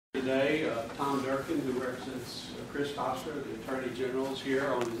today. Tom Durkin, who represents Chris Foster, the Attorney General, is here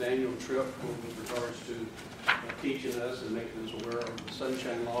on his annual trip with regards to teaching us and making us aware of the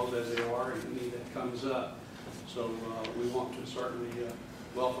sunshine laws as they are and any that comes up. So we want to certainly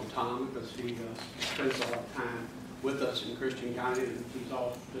welcome Tom because he spends a lot of time with us in Christian County, and he's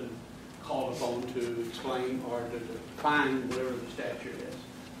often called upon to explain or to define whatever the statute is.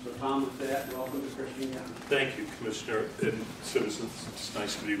 So Tom, with that, welcome to Christian County. Thank you, Commissioner and citizens. It's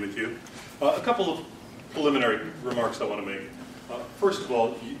nice to be with you. A couple of preliminary remarks I want to make. First of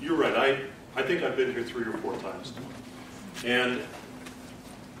all, you're right. I think I've been here 3 or 4 times. And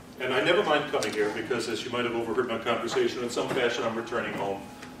I never mind coming here because, as you might have overheard my conversation, in some fashion I'm returning home.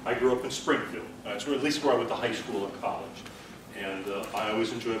 I grew up in Springfield. That's at least where I went to high school and college. And I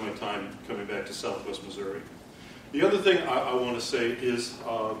always enjoy my time coming back to Southwest Missouri. The other thing I want to say is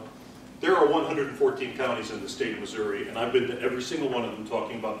there are 114 counties in the state of Missouri, and I've been to every single one of them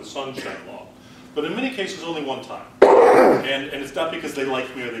talking about the Sunshine Law. But in many cases, only one time. And it's not because they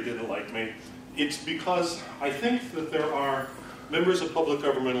liked me or they didn't like me. It's because I think that there are members of public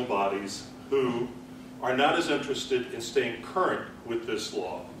governmental bodies who are not as interested in staying current with this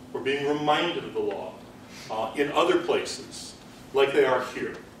law or being reminded of the law in other places, like they are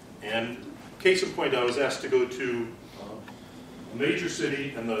here. And case in point, I was asked to go to a major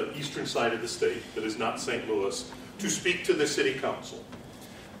city in the eastern side of the state that is not St. Louis to speak to the city council.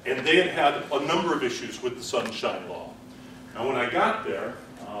 And they had a number of issues with the Sunshine Law. Now when I got there,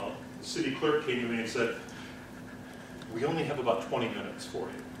 the city clerk came to me and said, "We only have about 20 minutes for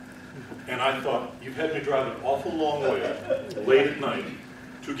you." And I thought, you've had me drive an awful long way, late at night,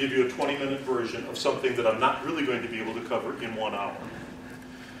 to give you a 20-minute version of something that I'm not really going to be able to cover in 1 hour.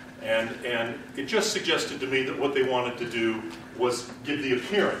 And it just suggested to me that what they wanted to do was give the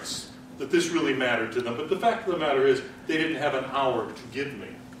appearance that this really mattered to them. But the fact of the matter is, they didn't have an hour to give me.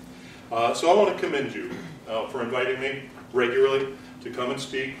 So I want to commend you for inviting me regularly to come and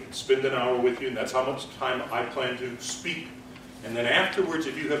speak, and spend an hour with you, and that's how much time I plan to speak. And then afterwards,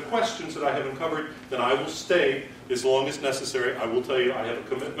 if you have questions that I haven't covered, then I will stay as long as necessary. I will tell you I have a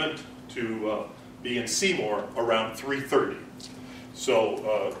commitment to be in Seymour around 3:30.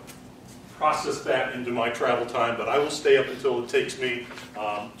 So process that into my travel time, but I will stay up until it takes me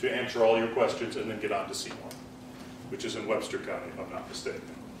to answer all your questions and then get on to Seymour, which is in Webster County, if I'm not mistaken.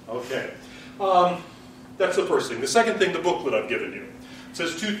 Okay. That's the first thing. The second thing, the booklet I've given you. It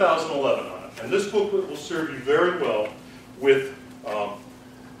says 2011 on it. And this booklet will serve you very well with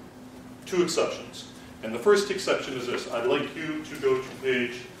 2 exceptions. And the first exception is this. I'd like you to go to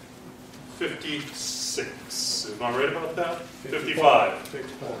page 56. Am I right about that? 55.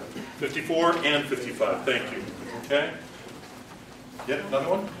 54 and 55. Thank you. Okay? Yeah, another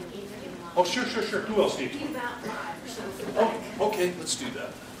one? Oh, sure. Who else needs one? Oh, okay, let's do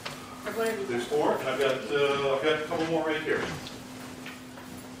that. There's 4, and I've got a couple more right here.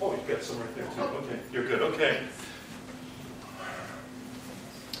 Oh, you've got some right there too. Okay, you're good. Okay.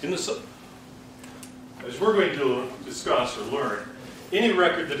 As we're going to discuss or learn, any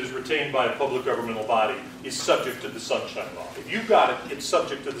record that is retained by a public governmental body is subject to the Sunshine Law. If you've got it, it's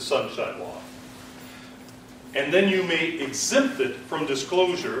subject to the Sunshine Law. And then you may exempt it from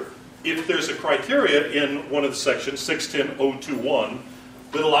disclosure if there's a criteria in one of the sections, 610.021,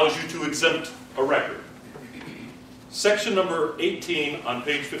 that allows you to exempt a record. Section number 18 on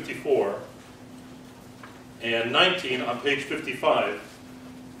page 54 and 19 on page 55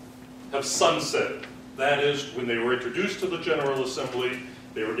 have sunsetted. That is, when they were introduced to the General Assembly,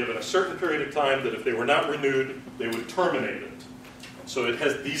 they were given a certain period of time that if they were not renewed, they would terminate it. So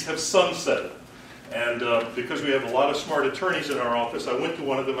these have sunsetted. And because we have a lot of smart attorneys in our office, I went to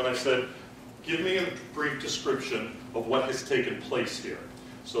one of them and I said, give me a brief description of what has taken place here.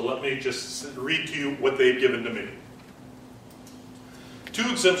 So let me just read to you what they've given to me. 2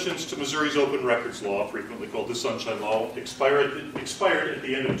 exemptions to Missouri's open records law, frequently called the Sunshine Law, expired at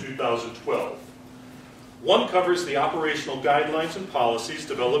the end of 2012. One covers the operational guidelines and policies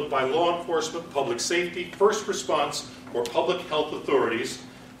developed by law enforcement, public safety, first response, or public health authorities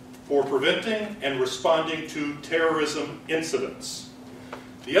for preventing and responding to terrorism incidents.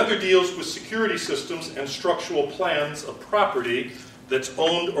 The other deals with security systems and structural plans of property that's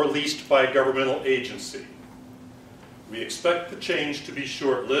owned or leased by a governmental agency. We expect the change to be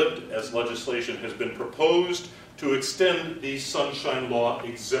short-lived, as legislation has been proposed to extend these Sunshine Law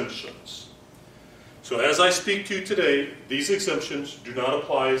exemptions. So as I speak to you today, these exemptions do not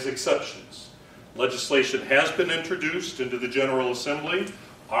apply as exceptions. Legislation has been introduced into the General Assembly.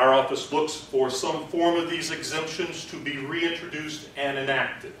 Our office looks for some form of these exemptions to be reintroduced and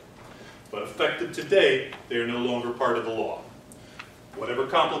enacted. But effective today, they are no longer part of the law. Whatever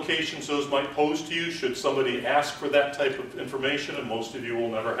complications those might pose to you, should somebody ask for that type of information, and most of you will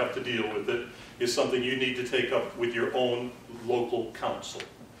never have to deal with it, is something you need to take up with your own local council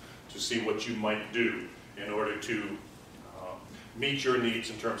to see what you might do in order to meet your needs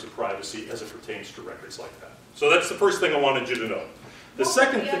in terms of privacy as it pertains to records like that. So that's the first thing I wanted you to know. The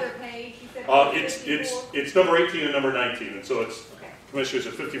second thing, it's number 18 and number 19, and so it's, Commissioners,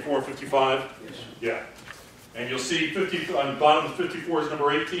 at 54 and 55? Yes. Yeah. And you'll see 50, on the bottom of 54 is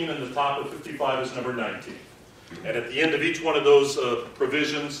number 18, and the top of 55 is number 19. And at the end of each one of those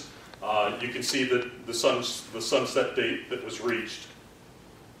provisions, you can see that the sunset date that was reached.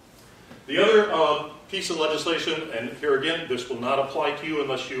 The other piece of legislation, and here again, this will not apply to you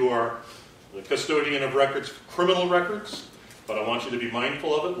unless you are the custodian of records, criminal records, but I want you to be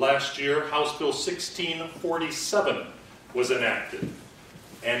mindful of it. Last year, House Bill 1647 was enacted,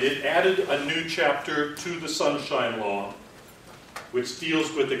 and it added a new chapter to the Sunshine Law, which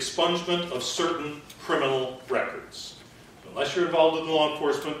deals with expungement of certain criminal records. Unless you're involved in law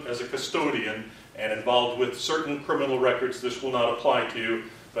enforcement as a custodian and involved with certain criminal records, this will not apply to you,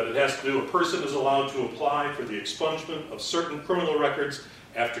 but it has to do, a person is allowed to apply for the expungement of certain criminal records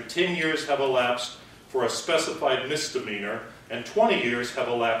after 10 years have elapsed for a specified misdemeanor and 20 years have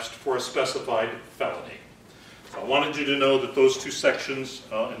elapsed for a specified felony. So I wanted you to know that those two sections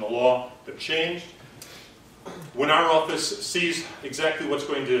in the law have changed. When our office sees exactly what's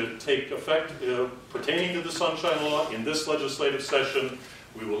going to take effect pertaining to the Sunshine Law in this legislative session,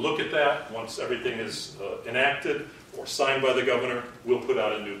 we will look at that. Once everything is enacted or signed by the governor, we'll put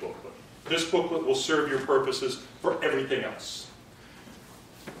out a new booklet. This booklet will serve your purposes for everything else.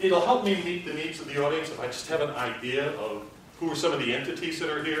 It'll help me meet the needs of the audience if I just have an idea of who are some of the entities that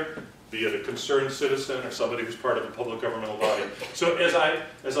are here, be it a concerned citizen or somebody who's part of a public governmental body. So as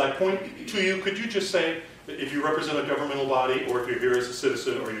I point to you, could you just say if you represent a governmental body, or if you're here as a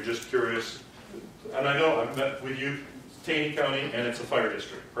citizen, or you're just curious? And I know I've met with you, Taney County, and it's a fire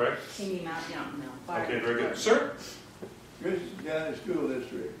district, correct? Taney Mountain, fire. Okay, very good. Sir? Christian County School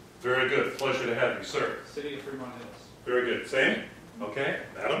District. Very good. Pleasure to have you, sir. City of Fremont Hills. Very good. Same? Okay.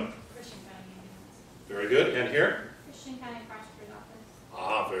 Madam? Christian County. Very good. And here? Christian County Prosecutor's Office.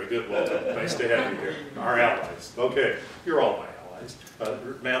 Ah, very good. Well, nice to have you here. Our allies. Okay. You're all my allies.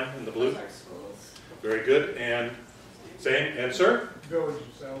 Ma'am, in the blue? Our schools. Very good. And same? And sir? Village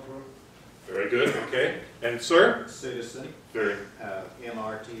of Southbrook. Very good. Okay. And sir? Citizen, Very.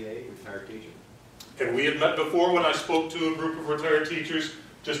 MRTA, retired teacher. And we had met before when I spoke to a group of retired teachers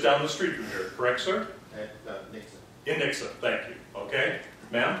just down the street from here. Correct, sir? At Nixon. In Nixon. Thank you. Okay.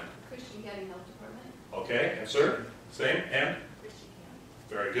 Ma'am? Christian County Health Department. Okay. And sir? Same? And? Christian County.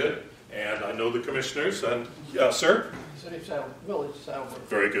 Very good. And I know the commissioners. And sir? City of Southbrook. Village of Southbrook.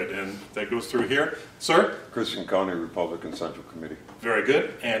 Very good. And that goes through here. Sir? Christian County Republican Central Committee. Very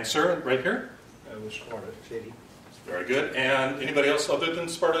good. And sir, right here? That was Sparta City. Very good. And anybody else other than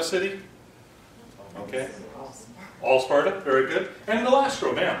Sparta City? Okay. All Sparta? Very good. And the last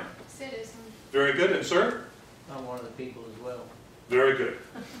row, ma'am? Citizen. Very good. And sir? I'm one of the people as well. Very good.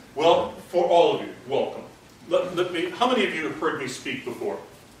 Well, for all of you, welcome. How many of you have heard me speak before?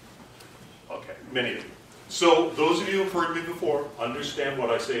 Okay, many of you. So those of you who have heard me before understand what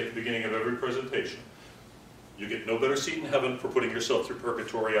I say at the beginning of every presentation. You get no better seat in heaven for putting yourself through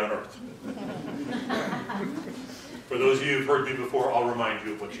purgatory on earth. For those of you who've heard me before, I'll remind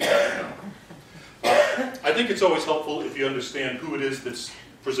you of what you have now. I think it's always helpful if you understand who it is that's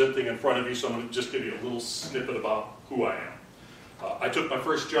presenting in front of you, so I'm going to just give you a little snippet about who I am. I took my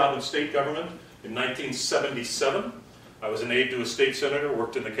first job in state government in 1977. I was an aide to a state senator,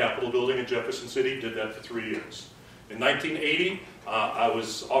 worked in the Capitol building in Jefferson City, did that for 3 years. In 1980, I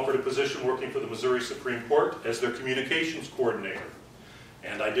was offered a position working for the Missouri Supreme Court as their communications coordinator.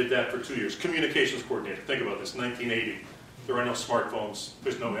 And I did that for 2 years. Communications coordinator. Think about this, 1980. There are no smartphones.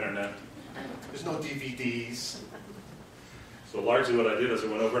 There's no internet. There's no DVDs. So largely what I did is I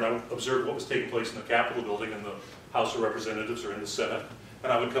went over and I observed what was taking place in the Capitol building in the House of Representatives or in the Senate.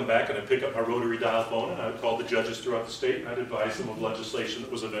 And I would come back and I'd pick up my rotary dial phone and I would call the judges throughout the state and I'd advise them of legislation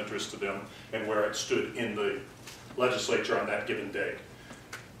that was of interest to them and where it stood in the legislature on that given day.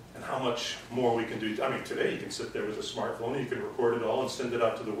 And how much more we can do. I mean, today you can sit there with a smartphone and you can record it all and send it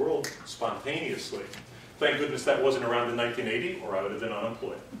out to the world spontaneously. Thank goodness that wasn't around in 1980 or I would have been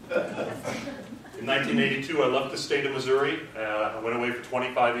unemployed. In 1982, I left the state of Missouri. I went away for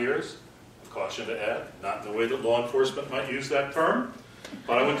 25 years. A caution to add, not in the way that law enforcement might use that term.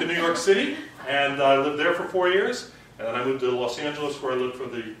 But I went to New York City and I lived there for 4 years. And then I moved to Los Angeles where I lived for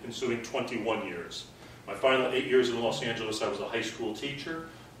the ensuing 21 years. My final 8 years in Los Angeles, I was a high school teacher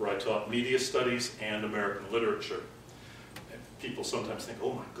where I taught media studies and American literature. people sometimes think,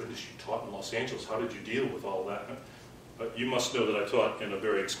 oh my goodness, you taught in Los Angeles, how did you deal with all that? But you must know that I taught in a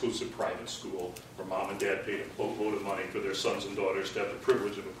very exclusive private school where mom and dad paid a boatload of money for their sons and daughters to have the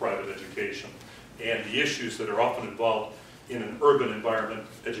privilege of a private education. And the issues that are often involved in an urban environment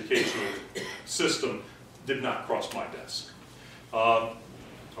educational system did not cross my desk. I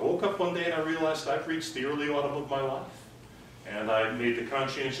woke up one day and I realized I've reached the early autumn of my life. And I made the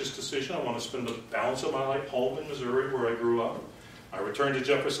conscientious decision I want to spend the balance of my life home in Missouri where I grew up. I returned to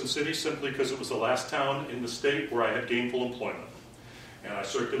Jefferson City simply because it was the last town in the state where I had gainful employment. And I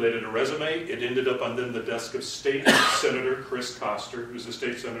circulated a resume. It ended up on the desk of State Senator Chris Koster, who's a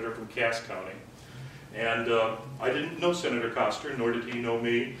state senator from Cass County. And I didn't know Senator Koster, nor did he know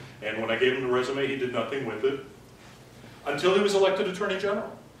me. And when I gave him the resume, he did nothing with it until he was elected Attorney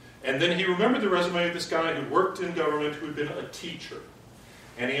General. And then he remembered the resume of this guy who worked in government, who had been a teacher.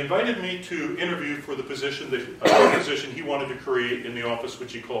 And he invited me to interview for the position he wanted to create in the office,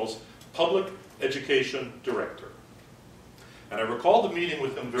 which he calls Public Education Director. And I recall the meeting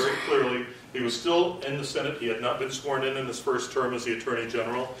with him very clearly. He was still in the Senate. He had not been sworn in his first term as the Attorney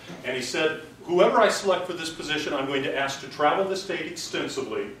General. And he said, whoever I select for this position, I'm going to ask to travel the state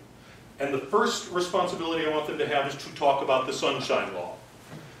extensively. And the first responsibility I want them to have is to talk about the Sunshine Law.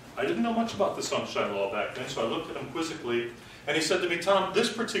 I didn't know much about the Sunshine Law back then, so I looked at him quizzically. And he said to me, Tom, this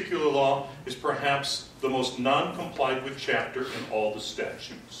particular law is perhaps the most non-complied with chapter in all the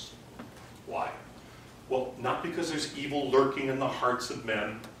statutes. Why? Well, not because there's evil lurking in the hearts of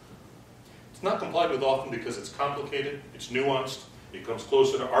men. It's not complied with often because it's complicated, it's nuanced, it comes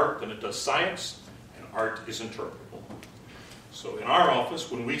closer to art than it does science, and art is interpretable. So in our office,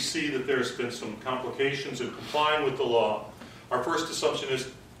 when we see that there's been some complications in complying with the law, our first assumption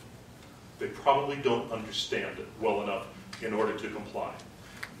is they probably don't understand it well enough in order to comply.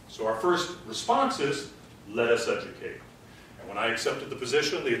 So our first response is, let us educate. And when I accepted the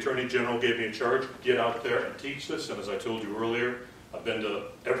position, the Attorney General gave me a charge, get out there and teach this. And as I told you earlier, I've been to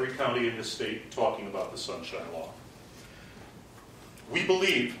every county in the state talking about the Sunshine Law. We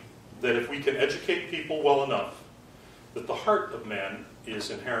believe that if we can educate people well enough, that the heart of man is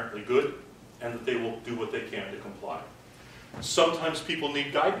inherently good and that they will do what they can to comply. Sometimes people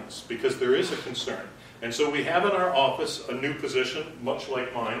need guidance because there is a concern. And so we have in our office a new position, much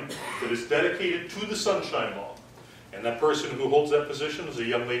like mine, that is dedicated to the Sunshine Law. And that person who holds that position is a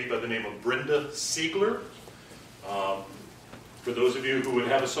young lady by the name of Brenda Siegler. For those of you who would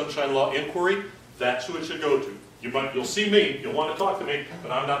have a Sunshine Law inquiry, that's who it should go to. You'll see me, you'll want to talk to me,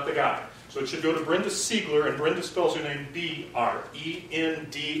 but I'm not the guy. So it should go to Brenda Siegler, and Brenda spells her name B-R-E-N-D-A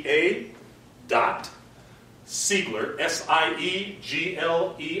Siegler, S-I-E-G-L-E-R,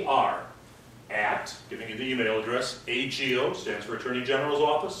 at, giving you the email address, AGO, stands for Attorney General's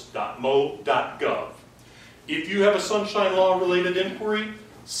Office, .mo.gov. If you have a Sunshine Law related inquiry,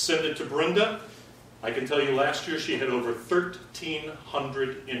 send it to Brenda. I can tell you last year she had over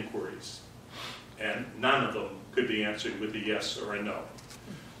 1,300 inquiries, and none of them could be answered with a yes or a no.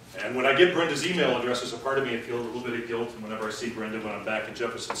 And when I get Brenda's email address, as a part of me, I feel a little bit of guilt. And whenever I see Brenda when I'm back in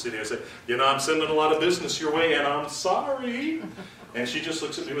Jefferson City, I say, you know, I'm sending a lot of business your way, and I'm sorry. And she just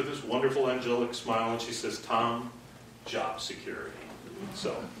looks at me with this wonderful angelic smile, and she says, Tom, job security.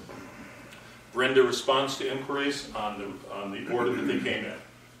 So Brenda responds to inquiries on the order that they came in.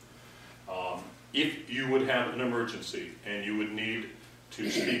 If you would have an emergency and you would need to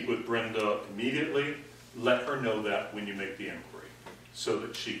speak with Brenda immediately, let her know that when you make the inquiry, so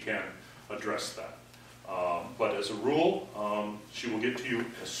that she can address that. But as a rule, she will get to you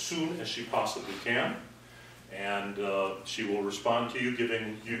as soon as she possibly can, and she will respond to you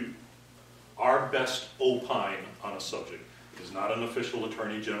giving you our best opine on a subject. It is not an official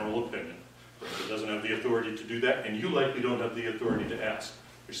Attorney General opinion. Brenda doesn't have the authority to do that, and you likely don't have the authority to ask.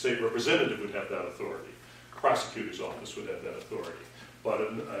 Your state representative would have that authority. Prosecutor's office would have that authority. But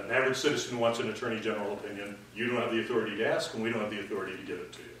an average citizen wants an Attorney General opinion. You don't have the authority to ask, and we don't have the authority to give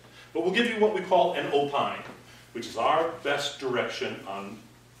it to you. But we'll give you what we call an opine, which is our best direction on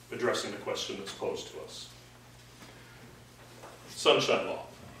addressing the question that's posed to us. Sunshine Law.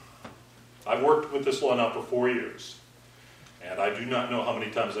 I've worked with this law now for 4 years, and I do not know how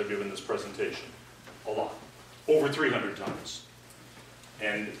many times I've given this presentation. A lot. Over 300 times.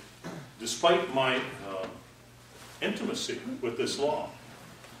 And despite my intimacy with this law,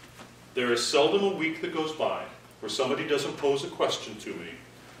 there is seldom a week that goes by where somebody doesn't pose a question to me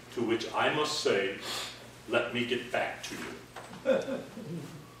to which I must say, let me get back to you.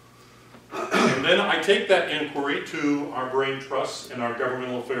 And then I take that inquiry to our brain trusts in our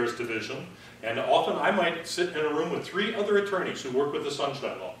governmental affairs division, and often I might sit in a room with 3 other attorneys who work with the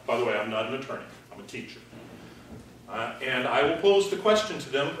Sunshine Law. By the way, I'm not an attorney, I'm a teacher. And I will pose the question to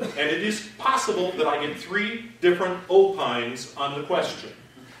them, and it is possible that I get 3 different opines on the question.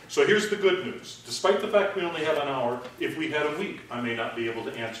 So here's the good news. Despite the fact we only have an hour, if we had a week, I may not be able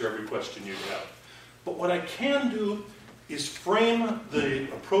to answer every question you have. But what I can do is frame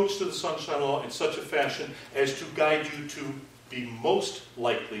the approach to the Sunshine Law in such a fashion as to guide you to be most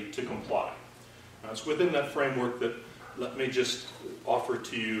likely to comply. Now, it's within that framework that let me just offer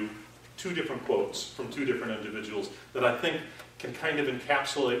to you 2 different quotes from 2 different individuals that I think can kind of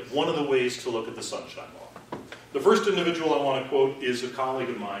encapsulate one of the ways to look at the Sunshine Law. The first individual I want to quote is a colleague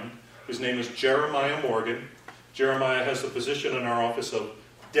of mine. His name is Jeremiah Morgan. Jeremiah has the position in our office of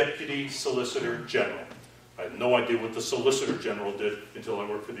Deputy Solicitor General. I had no idea what the Solicitor General did until I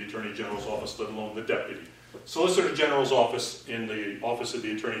worked for the Attorney General's office, let alone the Deputy. Solicitor General's office in the Office of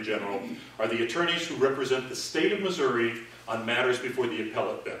the Attorney General are the attorneys who represent the state of Missouri on matters before the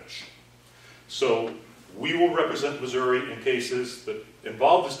appellate bench. So we will represent Missouri in cases that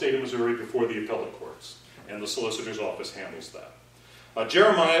involve the state of Missouri before the appellate courts, and the solicitor's office handles that.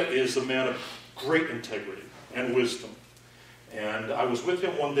 Jeremiah is a man of great integrity and wisdom, and I was with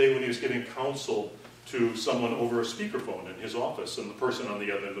him one day when he was giving counsel to someone over a speakerphone in his office, and the person on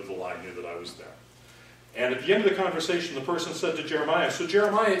the other end of the line knew that I was there. And at the end of the conversation, the person said to Jeremiah, "So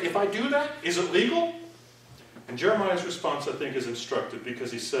Jeremiah, if I do that, is it legal?" And Jeremiah's response, I think, is instructive,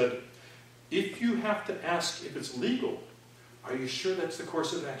 because he said, "If you have to ask if it's legal, are you sure that's the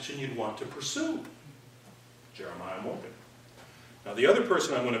course of action you'd want to pursue?" Jeremiah Morgan. Now, the other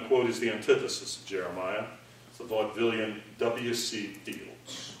person I'm going to quote is the antithesis of Jeremiah. It's the vaudevillian W.C.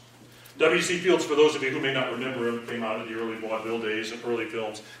 Fields. W.C. Fields, for those of you who may not remember him, came out in the early vaudeville days and early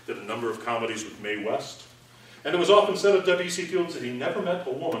films, did a number of comedies with Mae West. And it was often said of W.C. Fields that he never met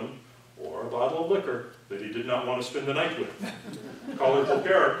a woman or a bottle of liquor that he did not want to spend the night with. Colorful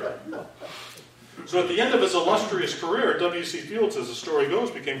character. So at the end of his illustrious career, W.C. Fields, as the story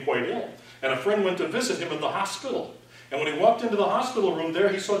goes, became quite ill. And a friend went to visit him in the hospital. And when he walked into the hospital room there,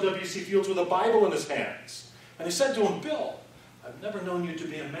 he saw W.C. Fields with a Bible in his hands. And he said to him, "Bill, I've never known you to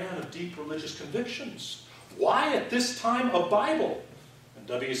be a man of deep religious convictions. Why at this time a Bible?" And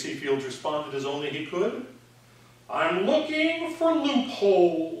W.C. Fields responded as only he could, "I'm looking for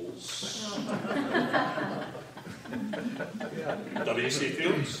loopholes." W.C.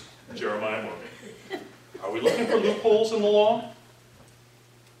 Fields, Jeremiah Morgan. Are we looking for loopholes in the law?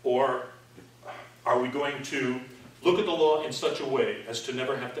 Or are we going to look at the law in such a way as to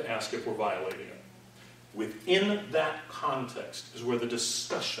never have to ask if we're violating it? Within that context is where the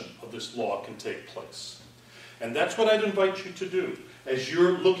discussion of this law can take place. And that's what I'd invite you to do as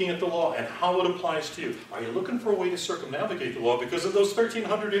you're looking at the law and how it applies to you. Are you looking for a way to circumnavigate the law? Because of those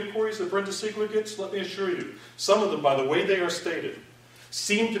 1,300 inquiries that Brenda Siegler gets, let me assure you, some of them, by the way they are stated,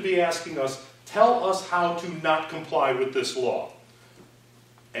 seem to be asking us, tell us how to not comply with this law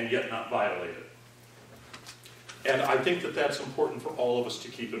and yet not violate it. And I think that that's important for all of us to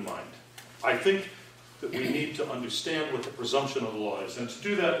keep in mind. I think that we need to understand what the presumption of the law is. And to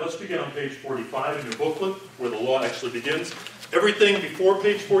do that, let's begin on page 45 in your booklet, where the law actually begins. Everything before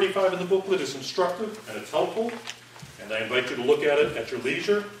page 45 in the booklet is instructive and it's helpful, and I invite you to look at it at your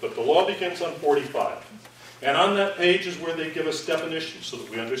leisure, but the law begins on 45. And on that page is where they give us definitions so that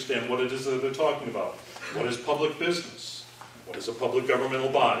we understand what it is that they're talking about. What is public business? What is a public governmental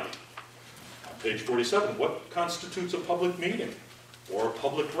body? On page 47, what constitutes a public meeting or a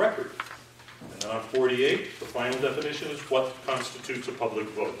public record? And then on 48, the final definition is what constitutes a public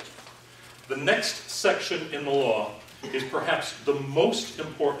vote. The next section in the law is perhaps the most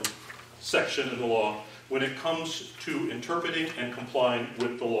important section in the law when it comes to interpreting and complying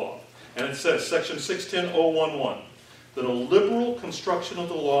with the law. And it says, section 610.011, that a liberal construction of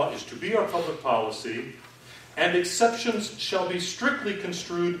the law is to be our public policy, and exceptions shall be strictly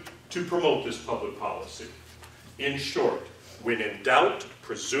construed to promote this public policy. In short, when in doubt,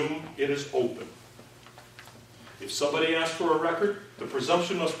 presume it is open. If somebody asks for a record, the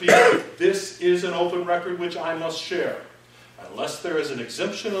presumption must be that this is an open record which I must share, unless there is an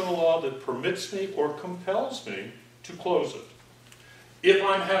exemption in the law that permits me or compels me to close it. If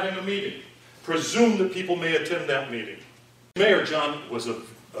I'm having a meeting, presume that people may attend that meeting. Mayor John was a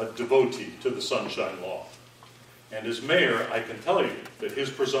devotee to the Sunshine Law. And as mayor, I can tell you that his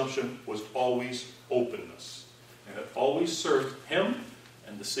presumption was always openness. And it always served him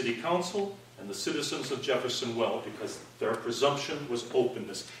and the city council and the citizens of Jefferson well, because their presumption was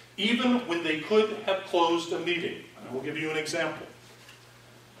openness, even when they could have closed a meeting. And I will give you an example.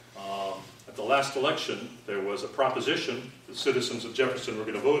 At the last election, there was a proposition the citizens of Jefferson were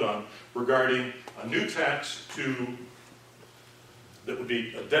going to vote on regarding a new tax that would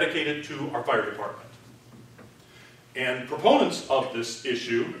be dedicated to our fire department. And proponents of this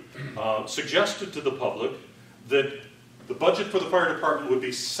issue suggested to the public that the budget for the fire department would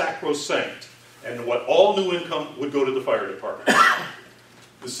be sacrosanct, and what all new income would go to the fire department.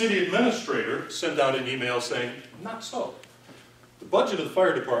 The city administrator sent out an email saying, not so. The budget of the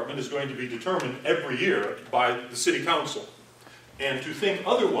fire department is going to be determined every year by the city council, and to think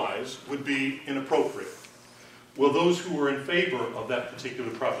otherwise would be inappropriate. Well, those who were in favor of that particular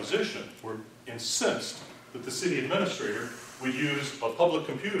proposition were incensed that the city administrator would use a public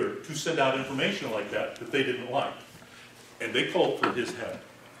computer to send out information like that they didn't like. And they called for his head.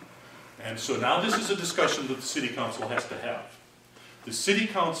 And so now this is a discussion that the city council has to have. The city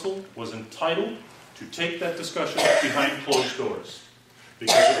council was entitled to take that discussion behind closed doors,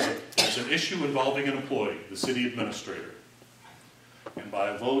 because it's an issue involving an employee, the city administrator. And by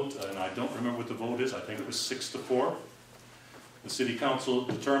a vote, and I don't remember what the vote is, I think it was 6-4, the city council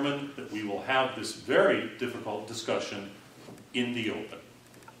determined that we will have this very difficult discussion in the open.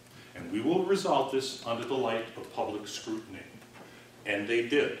 And we will resolve this under the light of public scrutiny. And they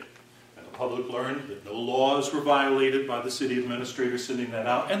did. And the public learned that no laws were violated by the city administrator sending that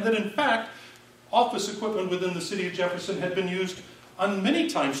out, and that in fact, office equipment within the city of Jefferson had been used on many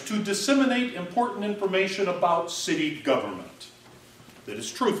times to disseminate important information about city government that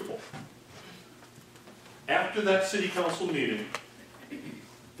is truthful. After that city council meeting,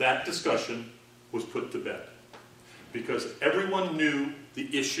 that discussion was put to bed, because everyone knew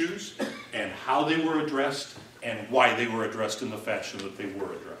the issues and how they were addressed and why they were addressed in the fashion that they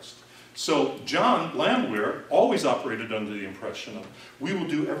were addressed. So John Landwehr always operated under the impression of, we will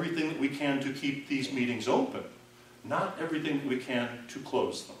do everything that we can to keep these meetings open, not everything that we can to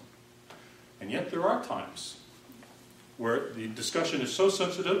close them. And yet there are times where the discussion is so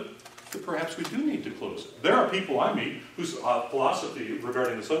sensitive that perhaps we do need to close it. There are people I meet whose philosophy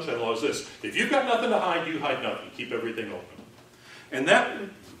regarding the Sunshine Law is this: if you've got nothing to hide, you hide nothing. Keep everything open. And that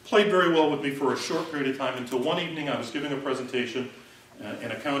played very well with me for a short period of time, until one evening I was giving a presentation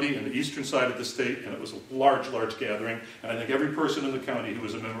in a county in the eastern side of the state, and it was a large gathering, and I think every person in the county who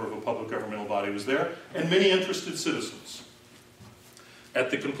was a member of a public governmental body was there, and many interested citizens.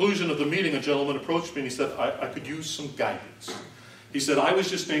 At the conclusion of the meeting, a gentleman approached me and he said, I could use some guidance. He said, I was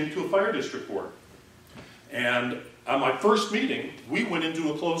just named to a fire district board. And at my first meeting, we went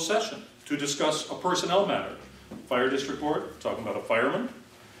into a closed session to discuss a personnel matter. Fire district board, talking about a fireman.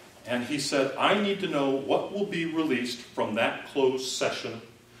 And he said, I need to know what will be released from that closed session.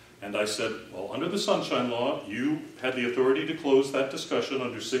 And I said, well, under the Sunshine Law, you had the authority to close that discussion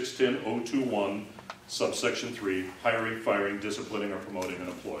under 610.021, subsection 3, hiring, firing, disciplining, or promoting an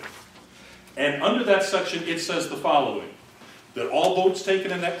employee. And under that section, it says the following: that all votes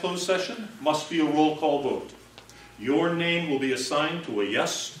taken in that closed session must be a roll call vote. Your name will be assigned to a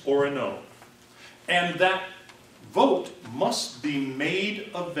yes or a no. And that vote must be made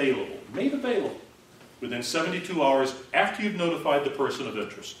available within 72 hours after you've notified the person of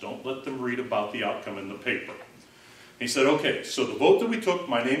interest. Don't let them read about the outcome in the paper. He said, okay, so the vote that we took,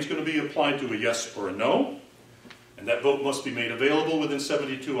 my name's going to be applied to a yes or a no, and that vote must be made available within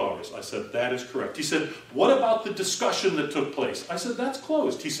 72 hours. I said, that is correct. He said, what about the discussion that took place? I said, that's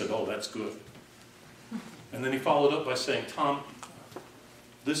closed. He said, oh, that's good. And then he followed up by saying, Tom,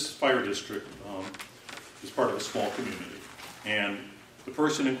 this fire district is part of a small community, and the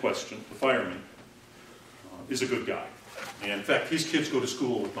person in question, the fireman, is a good guy. And in fact, his kids go to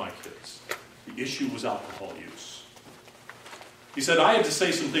school with my kids. The issue was alcohol use. He said, I had to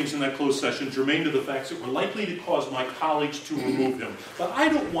say some things in that closed session germane to the facts that were likely to cause my colleagues to remove him. But I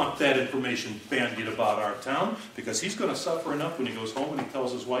don't want that information bandied about our town, because he's going to suffer enough when he goes home and he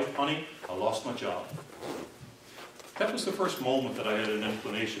tells his wife, honey, I lost my job. That was the first moment that I had an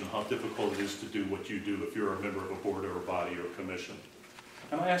inclination of how difficult it is to do what you do if you're a member of a board or a body or a commission.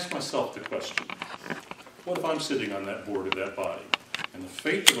 And I asked myself the question, what if I'm sitting on that board or that body, and the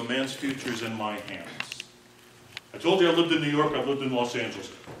fate of a man's future is in my hands? I told you I lived in New York, I've lived in Los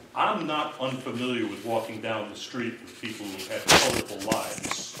Angeles. I'm not unfamiliar with walking down the street with people who had colorful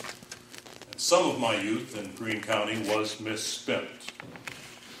lives. And some of my youth in Greene County was misspent.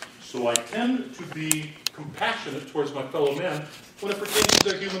 So I tend to be compassionate towards my fellow man when it pertains to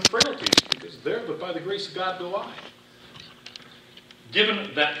their human frailties, because there, but by the grace of God, do I.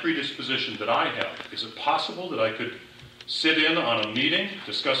 Given that predisposition that I have, is it possible that I could sit in on a meeting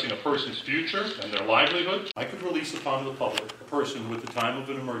discussing a person's future and their livelihood? I could release upon the public a person who at the time of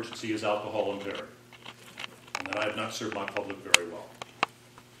an emergency is alcohol impaired, and that I have not served my public very well.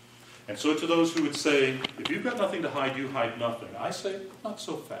 And so to those who would say, if you've got nothing to hide, you hide nothing, I say, not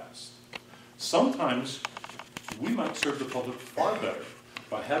so fast. Sometimes we might serve the public far better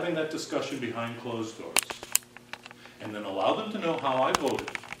by having that discussion behind closed doors. and then allow them to know how I voted,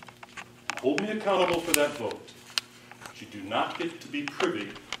 hold me accountable for that vote. But you do not get to be privy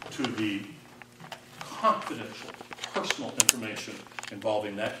to the confidential, personal information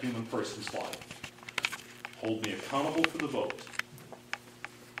involving that human person's life. Hold me accountable for the vote.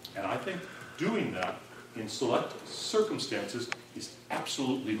 And I think doing that in select circumstances is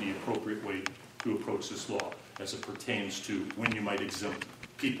absolutely the appropriate way to approach this law as it pertains to when you might exempt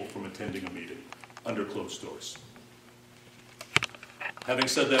people from attending a meeting under closed doors. Having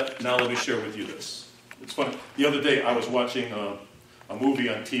said that, now let me share with you this. It's funny. The other day I was watching a movie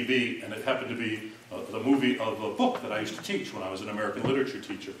on TV, and it happened to be the movie of a book that I used to teach when I was an American literature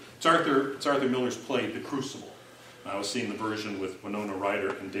teacher. It's Arthur Miller's play, The Crucible. And I was seeing the version with Winona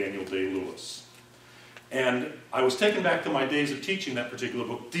Ryder and Daniel Day-Lewis. And I was taken back to my days of teaching. That particular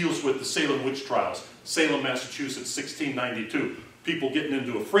book deals with the Salem witch trials, Salem, Massachusetts, 1692. People getting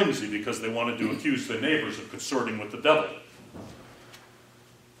into a frenzy because they wanted to accuse their neighbors of consorting with the devil.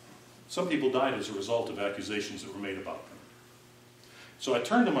 Some people died as a result of accusations that were made about them. So I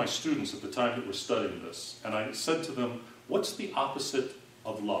turned to my students at the time that were studying this, and I said to them, what's the opposite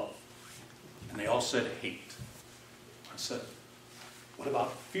of love? And they all said hate. I said, what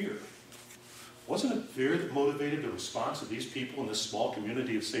about fear? Wasn't it fear that motivated the response of these people in this small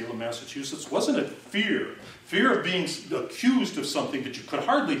community of Salem, Massachusetts? Wasn't it fear? Fear of being accused of something that you could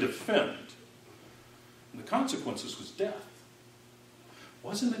hardly defend. And the consequences was death.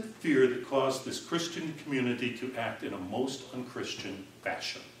 Wasn't it fear that caused this Christian community to act in a most unchristian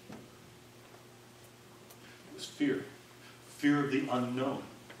fashion? It was fear. Fear of the unknown.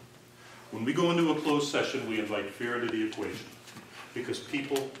 When we go into a closed session, we invite fear into the equation because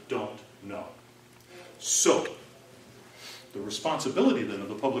people don't know. So, the responsibility then of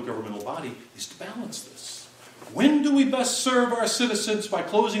the public governmental body is to balance this. When do we best serve our citizens by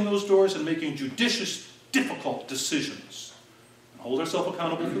closing those doors and making judicious, difficult decisions? And hold ourselves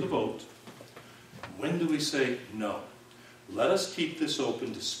accountable for the vote. When do we say, no, let us keep this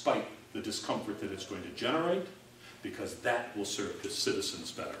open despite the discomfort that it's going to generate, because that will serve the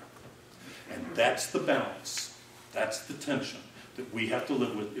citizens better. And that's the balance, that's the tension that we have to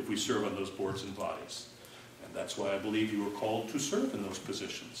live with if we serve on those boards and bodies. And that's why I believe you are called to serve in those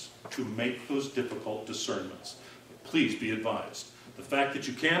positions, to make those difficult discernments. But please be advised, the fact that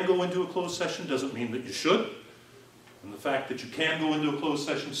you can go into a closed session doesn't mean that you should. And the fact that you can go into a closed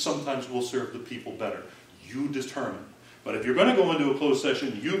session sometimes will serve the people better. You determine. But if you're going to go into a closed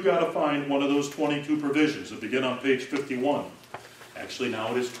session, you've got to find one of those 22 provisions that begin on page 51. Actually,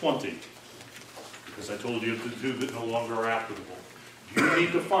 now it is 20. Because I told you the two that no longer are applicable. You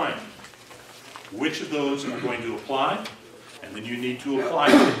need to find which of those are going to apply, and then you need to apply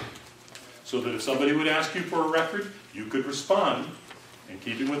them. So that if somebody would ask you for a record, you could respond, in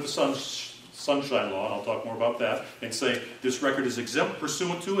keeping with the Sunshine Law, and I'll talk more about that, and say, this record is exempt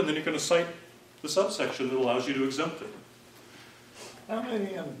pursuant to, and then you're going to cite the subsection that allows you to exempt it. How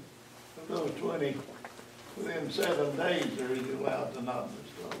many of those 20 within 7 days are you allowed to not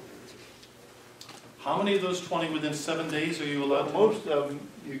disclose? How many of those 20 within 7 days are you allowed to? Most of them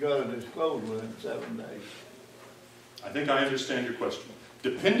you got to disclose within 7 days. I think I understand your question.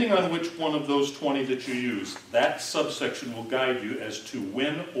 Depending on which one of those 20 that you use, that subsection will guide you as to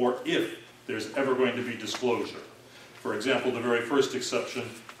when or if there's ever going to be disclosure. For example, the very first exception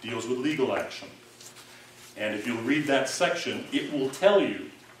deals with legal action. And if you read that section, it will tell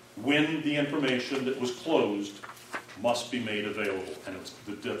you when the information that was closed must be made available. And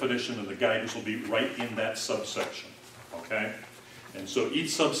the definition and the guidance will be right in that subsection. Okay? And so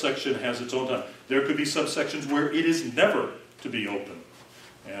each subsection has its own time. There could be subsections where it is never to be open.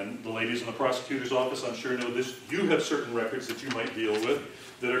 And the ladies in the prosecutor's office, I'm sure, know this. You have certain records that you might deal with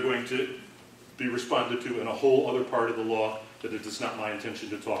that are going to be responded to in a whole other part of the law that it is not my intention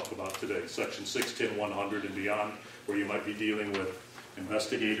to talk about today. Section 610, 100 and beyond, where you might be dealing with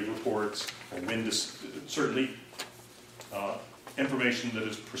investigative reports, or when certainly information that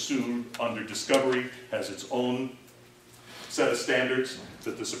is pursued under discovery has its own set of standards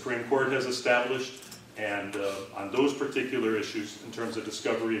that the Supreme Court has established. And on those particular issues, in terms of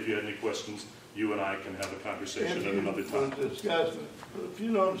discovery, if you had any questions, you and I can have a conversation at another time. If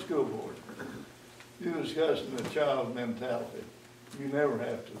you're on the school board, you're discussing the child mentality, you never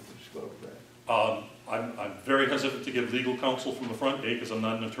have to disclose that. I'm very hesitant to give legal counsel from the front, because I'm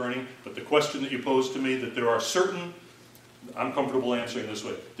not an attorney, but the question that you posed to me, that there are certain, I'm comfortable answering this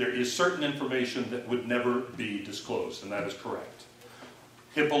way, there is certain information that would never be disclosed, and that is correct.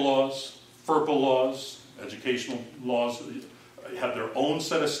 HIPAA laws, FERPA laws, educational laws have their own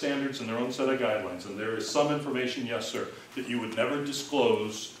set of standards and their own set of guidelines, and there is some information, yes sir, that you would never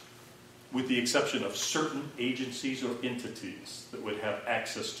disclose with the exception of certain agencies or entities that would have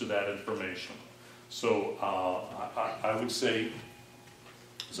access to that information. So I would say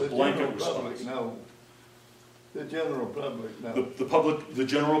it's a blanket response. No. The general public, no. The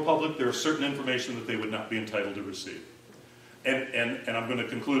general public, there are certain information that they would not be entitled to receive. And I'm going to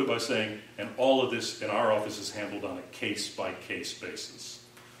conclude it by saying, and all of this in our office is handled on a case-by-case basis.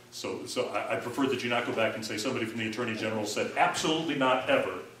 So I prefer that you not go back and say somebody from the Attorney General said, absolutely not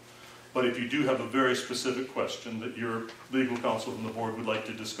ever. But if you do have a very specific question that your legal counsel from the board would like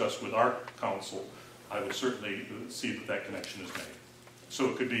to discuss with our counsel, I would certainly see that that connection is made. So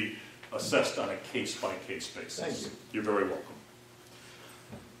it could be assessed on a case-by-case basis. Thank you. You're very welcome.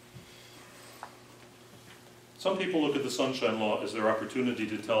 Some people look at the Sunshine Law as their opportunity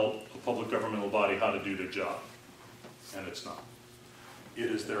to tell a public governmental body how to do their job, and it's not. It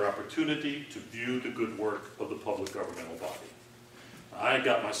is their opportunity to view the good work of the public governmental body. I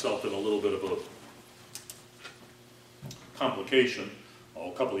got myself in a little bit of a complication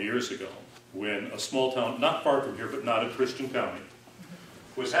a couple of years ago when a small town, not far from here, but not in Christian County,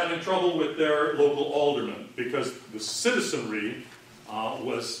 was having trouble with their local alderman because the citizenry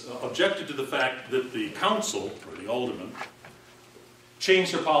was objected to the fact that the council, or the alderman,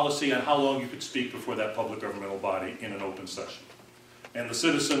 changed their policy on how long you could speak before that public governmental body in an open session. And the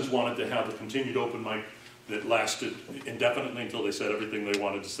citizens wanted to have a continued open mic that lasted indefinitely until they said everything they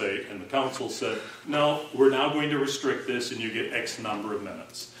wanted to say, and the council said, no, we're now going to restrict this and you get X number of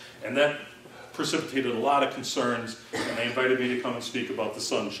minutes. And that precipitated a lot of concerns, and they invited me to come and speak about the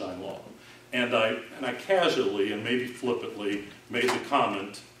Sunshine Law. And I casually and maybe flippantly made the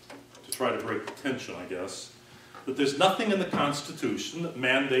comment, to try to break the tension, I guess, that there's nothing in the Constitution that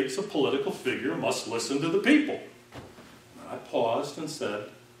mandates a political figure must listen to the people. And I paused and said,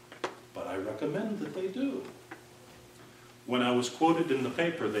 but I recommend that they do. When I was quoted in the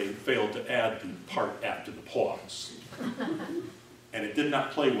paper, they failed to add the part after the pause. And it did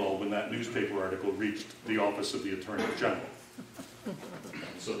not play well when that newspaper article reached the office of the Attorney General.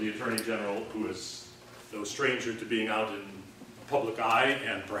 So the Attorney General, who is no stranger to being out in public eye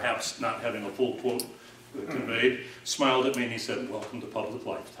and perhaps not having a full quote conveyed, smiled at me and he said, welcome to public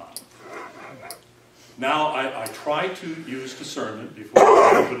lifetime. Now I try to use discernment before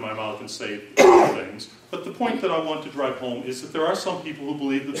I open my mouth and say things, but the point that I want to drive home is that there are some people who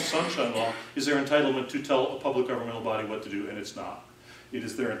believe that the Sunshine Law is their entitlement to tell a public governmental body what to do, and it's not. It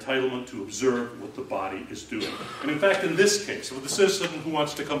is their entitlement to observe what the body is doing. And in fact, in this case, with the citizen who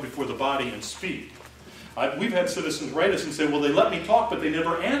wants to come before the body and speak, we've had citizens write us and say, well, they let me talk, but they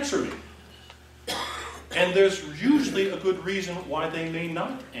never answer me. And there's usually a good reason why they may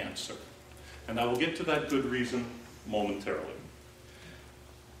not answer. And I will get to that good reason momentarily.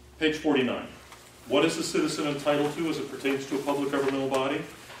 Page 49. What is the citizen entitled to as it pertains to a public governmental body?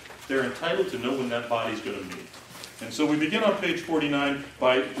 They're entitled to know when that body is going to meet. And so we begin on page 49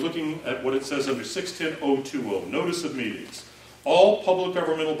 by looking at what it says under 610.020, Notice of Meetings. All public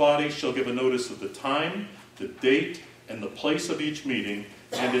governmental bodies shall give a notice of the time, the date, and the place of each meeting,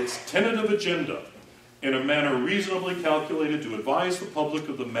 and its tentative agenda, in a manner reasonably calculated to advise the public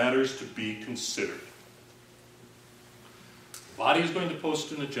of the matters to be considered. The body is going to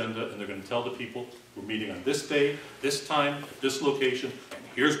post an agenda, and they're going to tell the people, we're meeting on this day, this time, at this location, and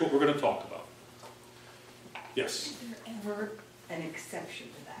here's what we're going to talk about. Yes? Is there ever an exception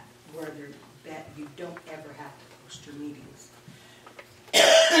to that, where that you don't ever have to post your meetings?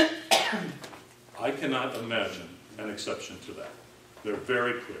 I cannot imagine an exception to that. They're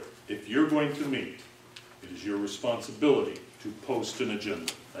very clear. If you're going to meet, it is your responsibility to post an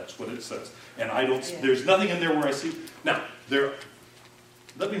agenda. That's what it says. And I don't, there's nothing in there where I see, now,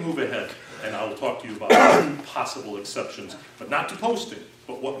 let me move ahead, and I will talk to you about possible exceptions, but not to posting,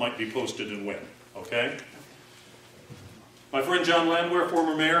 but what might be posted and when, okay? My friend John Landwehr,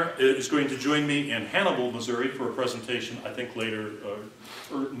 former mayor, is going to join me in Hannibal, Missouri for a presentation, I think later,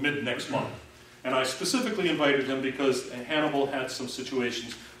 or mid next month. And I specifically invited him because Hannibal had some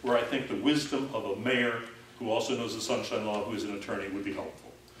situations where I think the wisdom of a mayor who also knows the Sunshine Law, who is an attorney, would be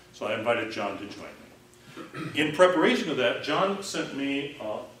helpful. So I invited John to join me. In preparation of that, John sent me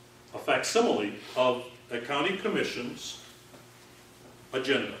a facsimile of a county commission's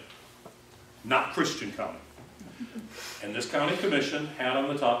agenda, not Christian County. And this county commission had on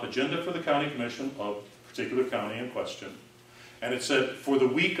the top agenda for the county commission of a particular county in question. And it said for the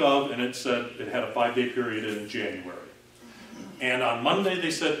week of, and it said it had a 5-day period in January. And on Monday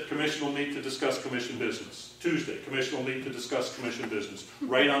they said commission will meet to discuss commission business. Tuesday, commission will meet to discuss commission business.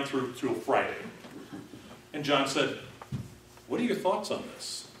 Right on through Friday. And John said, what are your thoughts on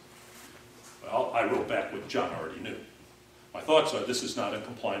this? Well, I wrote back what John already knew. My thoughts are this is not in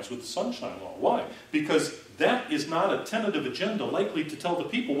compliance with the Sunshine Law. Why? Because that is not a tentative agenda likely to tell the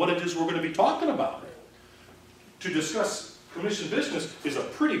people what it is we're going to be talking about. To discuss commission business is a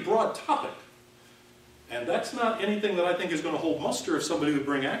pretty broad topic. And that's not anything that I think is going to hold muster if somebody would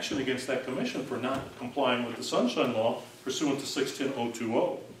bring action against that commission for not complying with the Sunshine Law pursuant to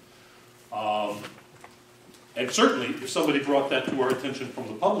 610-020. And certainly, if somebody brought that to our attention from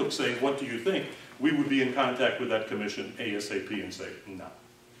the public saying, what do you think? We would be in contact with that commission ASAP and say, no,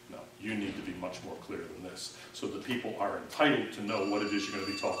 you need to be much more clear than this. So the people are entitled to know what it is you're going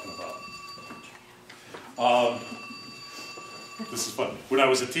to be talking about. This is fun. When I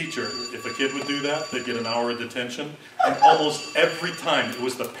was a teacher, if a kid would do that, they'd get an hour of detention. And almost every time it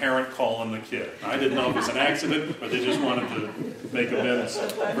was the parent calling the kid. I didn't know if it was an accident or they just wanted to make amends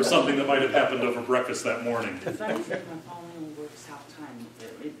for something that might have happened over breakfast that morning. It's like my phone only works half-time.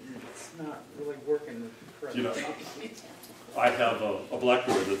 It's not really working correctly. You know, I have a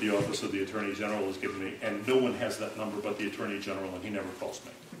blackboard that the Office of the Attorney General has given me, and no one has that number but the Attorney General, and he never calls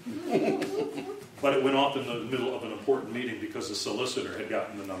me. But it went off in the middle of an important meeting because the solicitor had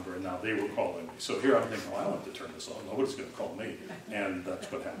gotten the number, and now they were calling me. So here I'm thinking, well, I don't have to turn this on. Nobody's going to call me. And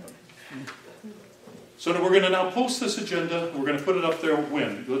that's what happened. So we're going to now post this agenda. We're going to put it up there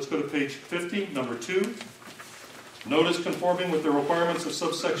when? Let's go to page 50, number 2. Notice conforming with the requirements of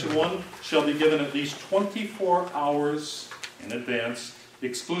subsection 1 shall be given at least 24 hours in advance,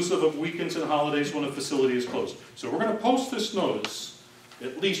 exclusive of weekends and holidays when a facility is closed. So we're going to post this notice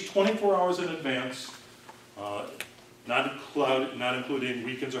at least 24 hours in advance, not including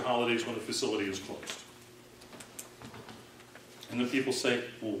weekends or holidays when the facility is closed. And then people say,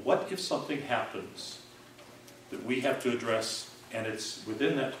 well, what if something happens that we have to address and it's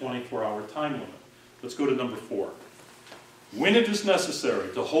within that 24-hour time limit? Let's go to number 4. When it is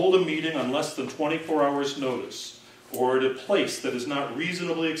necessary to hold a meeting on less than 24 hours notice, or at a place that is not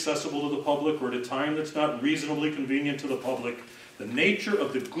reasonably accessible to the public, or at a time that's not reasonably convenient to the public, the nature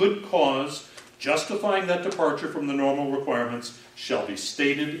of the good cause justifying that departure from the normal requirements shall be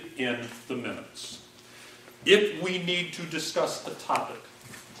stated in the minutes. If we need to discuss a topic,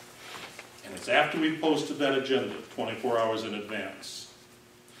 and it's after we've posted that agenda 24 hours in advance,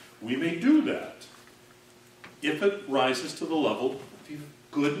 we may do that if it rises to the level of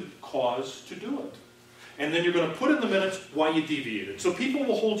good cause to do it. And then you're going to put in the minutes why you deviated. So people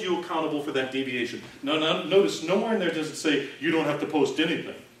will hold you accountable for that deviation. No, notice nowhere in there does it say you don't have to post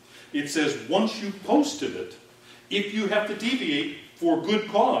anything. It says once you posted it, if you have to deviate for good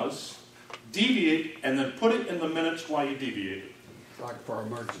cause, deviate and then put it in the minutes why you deviated. Like for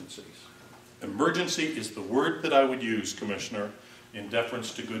emergencies. Emergency is the word that I would use, Commissioner, in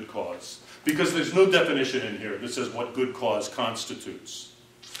deference to good cause. Because there's no definition in here that says what good cause constitutes.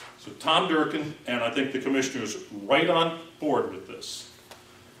 So Tom Durkin, and I think the Commissioner's right on board with this.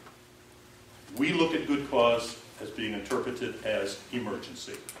 We look at good cause as being interpreted as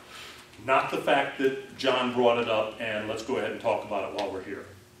emergency. Not the fact that John brought it up and let's go ahead and talk about it while we're here.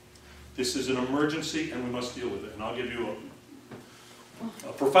 This is an emergency and we must deal with it. And I'll give you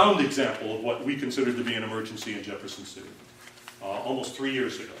a profound example of what we consider to be an emergency in Jefferson City. Almost 3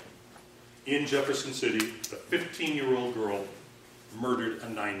 years ago, in Jefferson City, a 15-year-old girl murdered a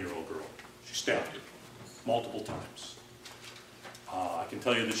 9-year-old girl. She stabbed her multiple times. I can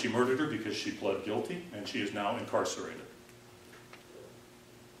tell you that she murdered her because she pled guilty and she is now incarcerated.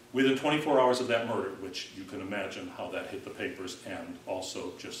 Within 24 hours of that murder, which you can imagine how that hit the papers and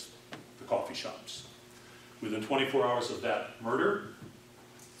also just the coffee shops. Within 24 hours of that murder,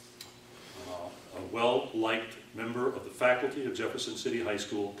 a well-liked member of the faculty of Jefferson City High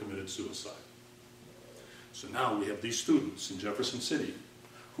School committed suicide. So now we have these students in Jefferson City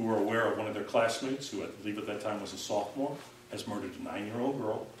who are aware of one of their classmates, who I believe at that time was a sophomore, has murdered a 9-year-old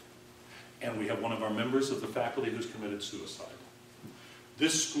girl. And we have one of our members of the faculty who's committed suicide.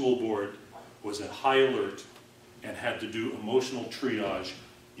 This school board was at high alert and had to do emotional triage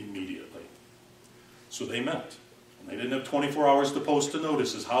immediately. So they met. And they didn't have 24 hours to post a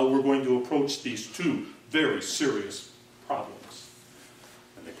notice as how we're going to approach these two very serious problems.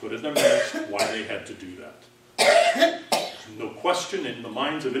 And they put in their minutes why they had to do that. There's no question in the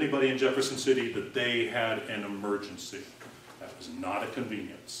minds of anybody in Jefferson City that they had an emergency. That was not a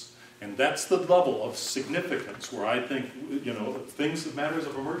convenience. And that's the level of significance where I think, matters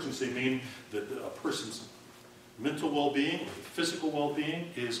of emergency mean that a person's mental well-being or physical well-being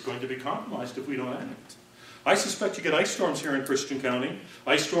is going to be compromised if we don't act. I suspect you get ice storms here in Christian County.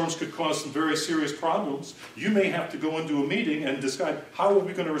 Ice storms could cause some very serious problems. You may have to go into a meeting and decide how are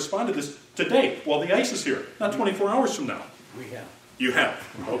we going to respond to this today while the ice is here, not 24 hours from now. We have. You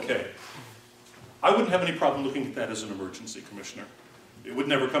have, okay. I wouldn't have any problem looking at that as an emergency, Commissioner. It would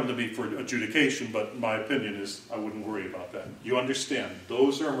never come to me for adjudication, but my opinion is I wouldn't worry about that. You understand,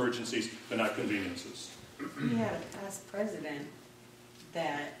 those are emergencies, they're not conveniences. We had a past president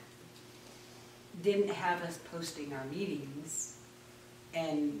that didn't have us posting our meetings,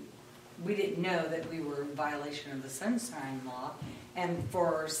 and we didn't know that we were in violation of the Sunshine Law, and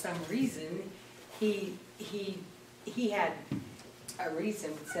for some reason, he had a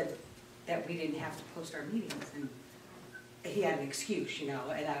reason that said that we didn't have to post our meetings, and he had an excuse, you know,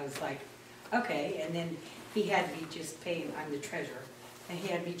 and I was like, okay, and then he had me just paying, I'm the treasurer, and he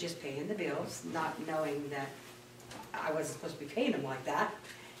had me just paying the bills, not knowing that I wasn't supposed to be paying him like that,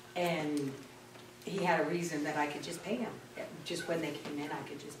 and he had a reason that I could just pay him. Just when they came in, I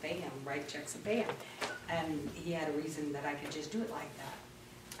could just pay him, write checks and pay him. And he had a reason that I could just do it like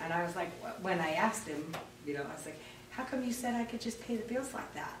that. And I was like, when I asked him, you know, I was like, how come you said I could just pay the bills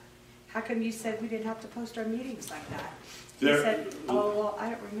like that? How come you said we didn't have to post our meetings like that? He said, oh, well, I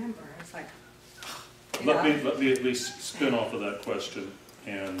don't remember. I was like, Let me at least spin off of that question,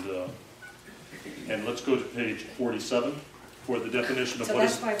 and let's go to page 47 for the definition of so what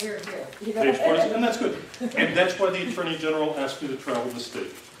that's is... why we're here. You know? Page 47, and that's good. And that's why the Attorney General asked me to travel the state.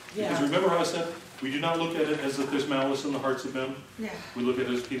 Because Yeah. remember how I said, we do not look at it as if there's malice in the hearts of men. Yeah. We look at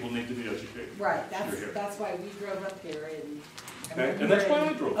it as people need to be educated. Right, You're here. that's why we drove up here, and Okay, when and we that's were why in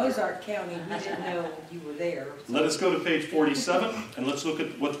I drove. Ozark County, we didn't know you were there. so- Let us go to page 47, and let's look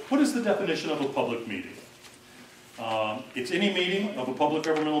at what is the definition of a public meeting. It's any meeting of a public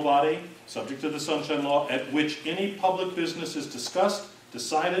governmental body, subject to the Sunshine Law, at which any public business is discussed,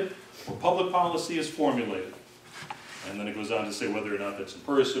 decided, or public policy is formulated. And then it goes on to say whether or not that's in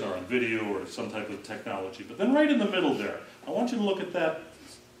person or on video or some type of technology. But then right in the middle there, I want you to look at that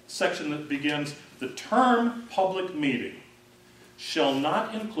section that begins, the term public meeting shall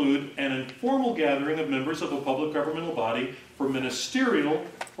not include an informal gathering of members of a public governmental body for ministerial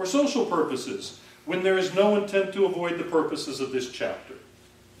or social purposes, when there is no intent to avoid the purposes of this chapter.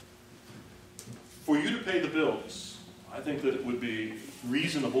 For you to pay the bills, I think that it would be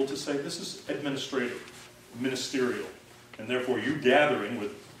reasonable to say this is administrative, ministerial, and therefore you gathering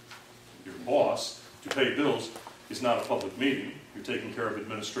with your boss to pay bills is not a public meeting. You're taking care of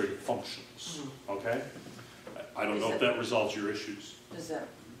administrative functions, okay? I don't know if that resolves your issues. Does that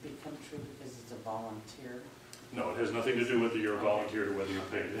become true because it's a volunteer? No, it has nothing to do with whether you're a volunteer or whether you're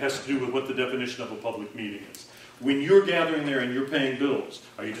paid. It has to do with what the definition of a public meeting is. When you're gathering there and you're paying bills,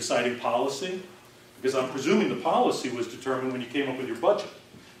 are you deciding policy? Because I'm presuming the policy was determined when you came up with your budget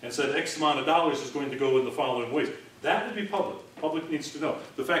and said X amount of dollars is going to go in the following ways. That would be public. Public needs to know.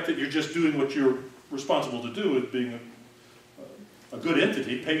 The fact that you're just doing what you're responsible to do as being a good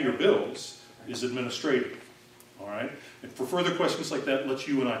entity, pay your bills, is administrative. All right? And for further questions like that, let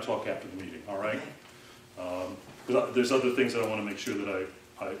you and I talk after the meeting, all right? There's other things that I want to make sure that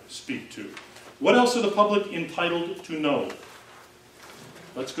I speak to. What else are the public entitled to know?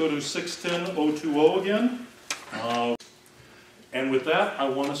 Let's go to 610-020 again. And with that, I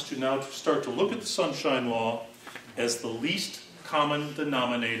want us to now start to look at the Sunshine Law as the least common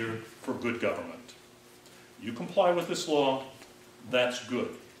denominator for good government. You comply with this law, that's good.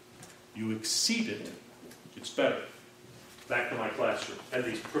 You exceed it, it's better. Back to my classroom, and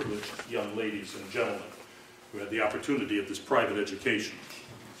these privileged young ladies and gentlemen who had the opportunity of this private education.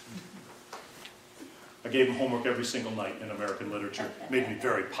 I gave them homework every single night in American literature. Made me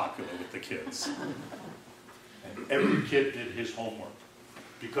very popular with the kids. And every kid did his homework.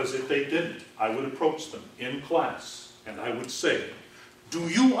 Because if they didn't, I would approach them in class and I would say, do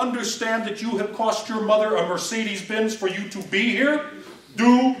you understand that you have cost your mother a Mercedes-Benz for you to be here?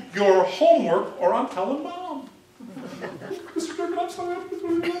 Do your homework or I'm telling Mom. Mr. Durkin, I'm sorry.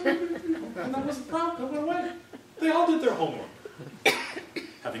 And I wasn't proud. I went away. They all did their homework.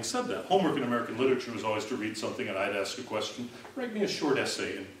 Having said that, homework in American literature was always to read something and I'd ask a question. Write me a short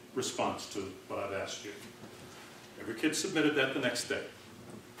essay in response to what I'd asked you. Every kid submitted that the next day.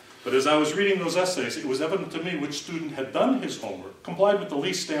 But as I was reading those essays, it was evident to me which student had done his homework, complied with the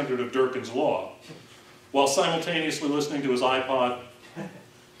least standard of Durkin's law, while simultaneously listening to his iPod,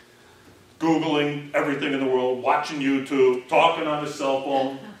 Googling everything in the world, watching YouTube, talking on his cell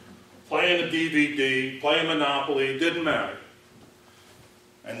phone, playing a DVD, playing Monopoly, didn't matter.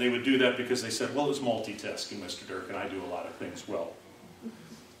 And they would do that because they said, well, it's multitasking, Mr. Durkin. I do a lot of things well.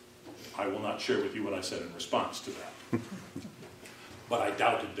 I will not share with you what I said in response to that. But I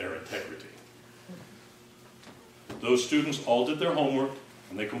doubted their integrity. Those students all did their homework,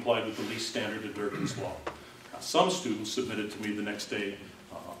 and they complied with the least standard of Durkin's law. Now, some students submitted to me the next day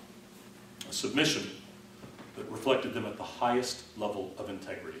a submission that reflected them at the highest level of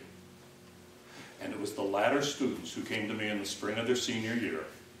integrity. And it was the latter students who came to me in the spring of their senior year,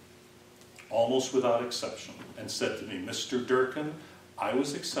 almost without exception, and said to me, Mr. Durkin, I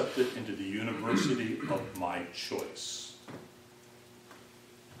was accepted into the university of my choice.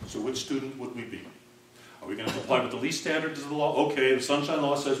 So which student would we be? Are we going to comply with the least standards of the law? Okay, the Sunshine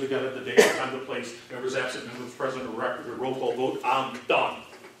Law says we got to have the date, the time, the place, members absent, members present, a record, a roll call vote, I'm done.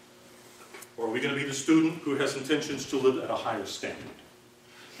 Or are we going to be the student who has intentions to live at a higher standard?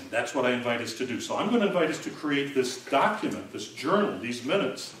 And that's what I invite us to do. So I'm going to invite us to create this document, this journal, these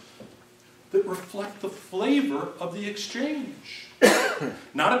minutes, that reflect the flavor of the exchange.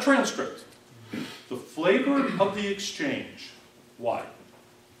 Not a transcript. The flavor of the exchange. Why?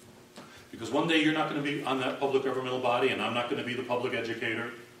 Because one day you're not going to be on that public governmental body, and I'm not going to be the public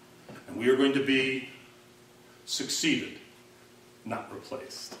educator, and we are going to be succeeded, not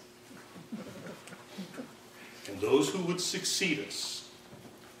replaced. And those who would succeed us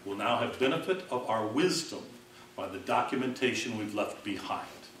will now have benefit of our wisdom by the documentation we've left behind.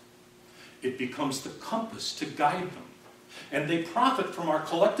 It becomes the compass to guide them. And they profit from our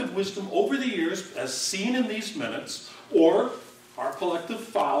collective wisdom over the years, as seen in these minutes, or our collective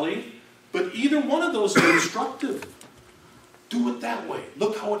folly. But either one of those are instructive. Do it that way.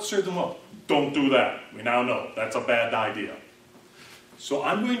 Look how it served them well. Don't do that. We now know that's a bad idea. So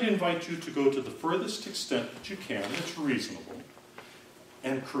I'm going to invite you to go to the furthest extent that you can, that's reasonable,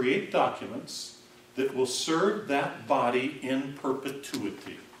 and create documents that will serve that body in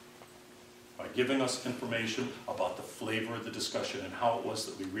perpetuity by giving us information about the flavor of the discussion and how it was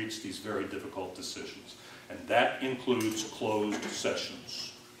that we reached these very difficult decisions. And that includes closed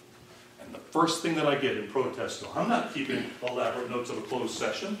sessions. And the first thing that I get in protest, I'm not keeping elaborate notes of a closed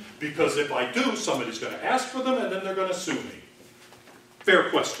session, because if I do, somebody's going to ask for them and then they're going to sue me.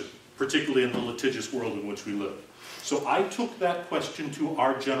 Fair question, particularly in the litigious world in which we live. So I took that question to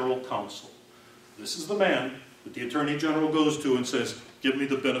our general counsel. This is the man that the Attorney General goes to and says, give me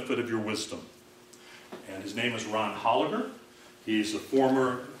the benefit of your wisdom. And his name is Ron Holliger. He's a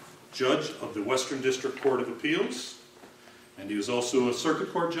former judge of the Western District Court of Appeals. And he was also a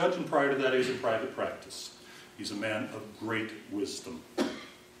circuit court judge, and prior to that he was in private practice. He's a man of great wisdom.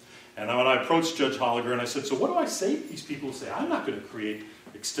 And when I approached Judge Holliger and I said, so what do I say to these people who say, I'm not going to create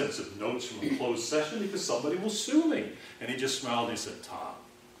extensive notes from a closed session because somebody will sue me? And he just smiled and he said, Tom,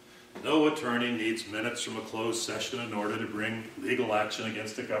 no attorney needs minutes from a closed session in order to bring legal action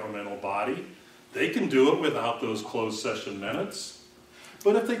against a governmental body. They can do it without those closed session minutes.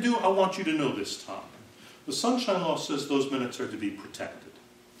 But if they do, I want you to know this, Tom. The Sunshine Law says those minutes are to be protected.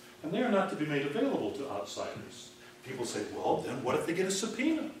 And they are not to be made available to outsiders. People say, well, then what if they get a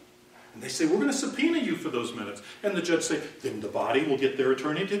subpoena? And they say, we're going to subpoena you for those minutes. And the judge say, then the body will get their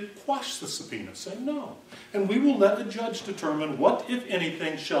attorney to quash the subpoena. Say no. And we will let the judge determine what, if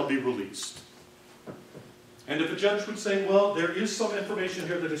anything, shall be released. And if a judge would say, well, there is some information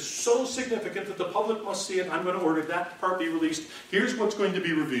here that is so significant that the public must see it, I'm going to order that part be released. Here's what's going to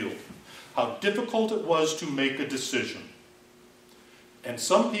be revealed. How difficult it was to make a decision. And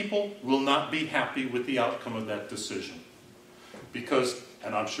some people will not be happy with the outcome of that decision. Because,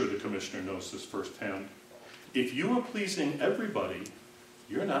 and I'm sure the commissioner knows this firsthand, if you are pleasing everybody,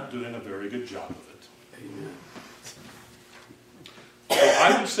 you're not doing a very good job of it. Amen. So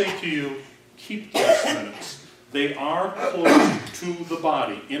I would say to you, keep those minutes. They are closed to the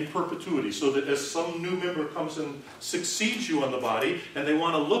body in perpetuity, so that as some new member comes and succeeds you on the body, and they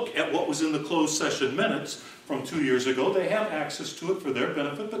want to look at what was in the closed session minutes from 2 years ago, they have access to it for their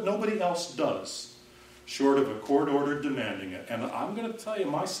benefit, but nobody else does, short of a court order demanding it. And I'm going to tell you,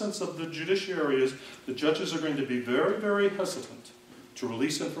 my sense of the judiciary is the judges are going to be very, very hesitant to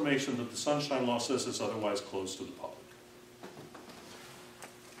release information that the Sunshine Law says is otherwise closed to the public.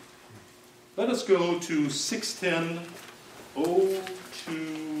 Let us go to 610-02.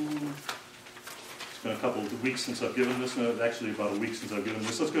 It's been a couple of weeks since I've given this. No, actually about a week since I've given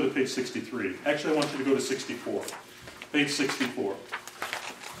this. Let's go to page 63. Actually, I want you to go to 64. Page 64.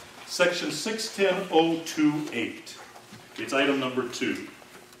 Section 610-028. It's item number 2.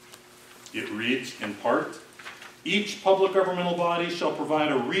 It reads, in part, each public governmental body shall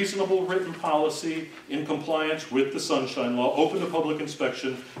provide a reasonable written policy in compliance with the Sunshine Law, open to public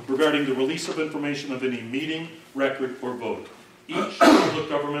inspection, regarding the release of information of any meeting, record, or vote. Each public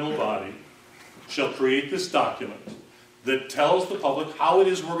governmental body shall create this document that tells the public how it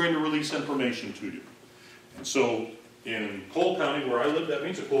is we're going to release information to you. And so, in Cole County, where I live, that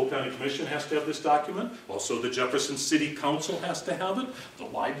means the Cole County Commission has to have this document. Also, the Jefferson City Council has to have it. The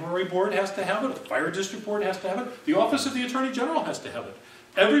Library Board has to have it. The Fire District Board has to have it. The Office of the Attorney General has to have it.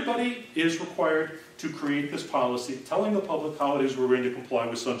 Everybody is required to create this policy telling the public how it is we're going to comply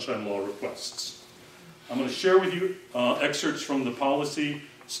with Sunshine Law requests. I'm going to share with you excerpts from the policy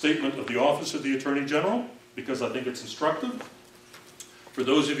statement of the Office of the Attorney General, because I think it's instructive. For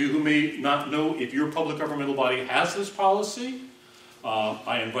those of you who may not know if your public governmental body has this policy,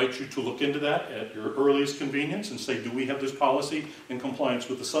 I invite you to look into that at your earliest convenience and say, do we have this policy in compliance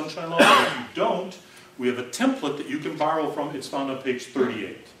with the Sunshine Law? And if you don't, we have a template that you can borrow from. It's found on page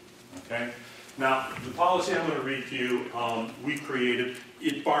 38. Okay? Now, the policy I'm going to read to you, we created.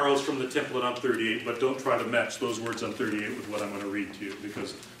 It borrows from the template on 38, but don't try to match those words on 38 with what I'm going to read to you,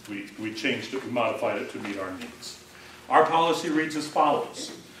 because we changed it, we modified it to meet our needs. Our policy reads as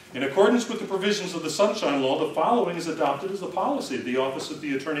follows. In accordance with the provisions of the Sunshine Law, the following is adopted as the policy of the Office of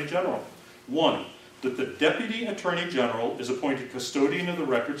the Attorney General. 1, that the Deputy Attorney General is appointed custodian of the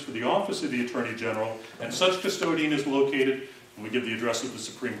records for the Office of the Attorney General, and such custodian is located, and we give the address of the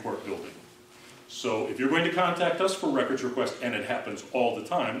Supreme Court building. So if you're going to contact us for records request, and it happens all the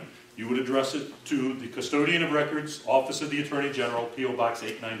time, you would address it to the Custodian of Records, Office of the Attorney General, P.O. Box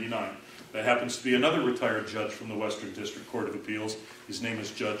 899. That happens to be another retired judge from the Western District Court of Appeals. His name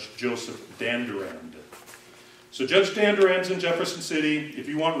is Judge Joseph Dandurand. So Judge Dandurand's in Jefferson City. If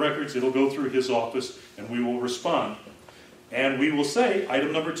you want records, it'll go through his office, and we will respond. And we will say,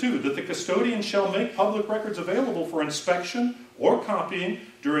 item number 2, that the custodian shall make public records available for inspection or copying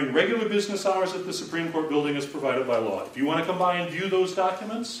during regular business hours at the Supreme Court building as provided by law. If you want to come by and view those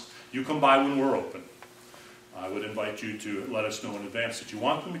documents, you come by when we're open. I would invite you to let us know in advance that you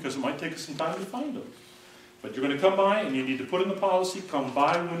want them, because it might take us some time to find them. But you're going to come by, and you need to put in the policy, come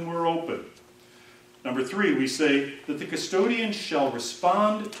by when we're open. Number 3, we say that the custodian shall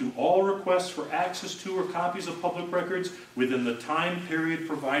respond to all requests for access to or copies of public records within the time period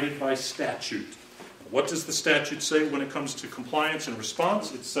provided by statute. What does the statute say when it comes to compliance and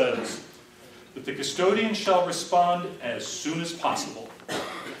response? It says that the custodian shall respond as soon as possible,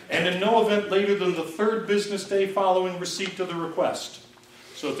 and in no event later than the 3rd business day following receipt of the request.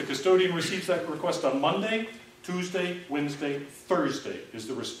 So if the custodian receives that request on Monday, Tuesday, Wednesday, Thursday is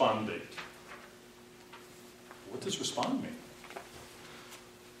the respond date. What does respond mean?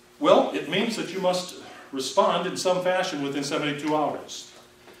 Well, it means that you must respond in some fashion within 72 hours.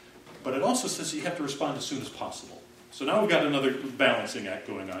 But it also says you have to respond as soon as possible. So now we've got another balancing act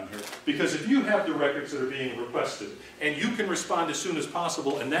going on here. Because if you have the records that are being requested, and you can respond as soon as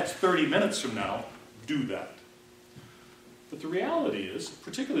possible, and that's 30 minutes from now, do that. But the reality is,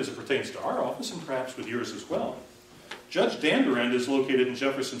 particularly as it pertains to our office, and perhaps with yours as well, Judge Dandurand is located in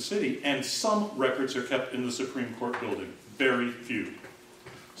Jefferson City, and some records are kept in the Supreme Court building. Very few.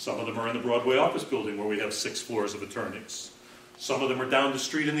 Some of them are in the Broadway office building, where we have 6 floors of attorneys. Some of them are down the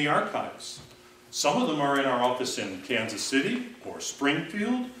street in the archives. Some of them are in our office in Kansas City, or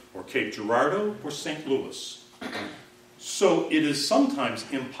Springfield, or Cape Girardeau, or St. Louis. So it is sometimes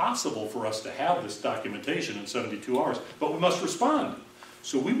impossible for us to have this documentation in 72 hours, but we must respond.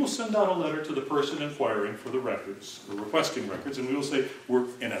 So we will send out a letter to the person inquiring for the records, or requesting records, and we will say, we're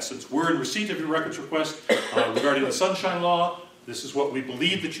in receipt of your records request regarding the Sunshine Law. This is what we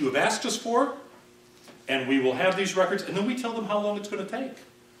believe that you have asked us for, and we will have these records, and then we tell them how long it's going to take.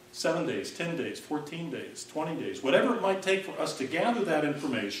 7 days, 10 days, 14 days, 20 days, whatever it might take for us to gather that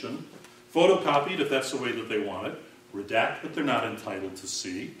information, photocopy it if that's the way that they want it, redact what they're not entitled to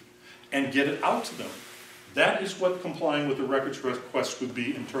see, and get it out to them. That is what complying with the records request would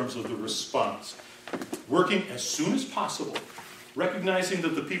be in terms of the response. Working as soon as possible, recognizing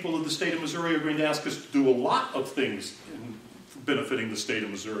that the people of the state of Missouri are going to ask us to do a lot of things benefiting the state of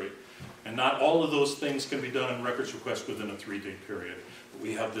Missouri. And not all of those things can be done in records request within a 3-day period. But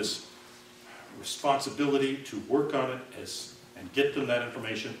we have this responsibility to work on it and get them that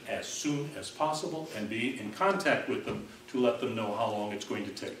information as soon as possible, and be in contact with them to let them know how long it's going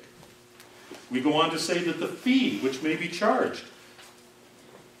to take. We go on to say that the fee which may be charged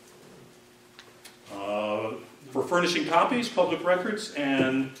for furnishing copies, public records,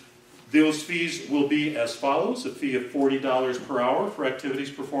 and those fees will be as follows: a fee of $40 per hour for activities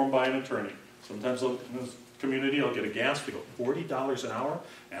performed by an attorney. Sometimes in this community I'll get a gasp, they go, $40 an hour?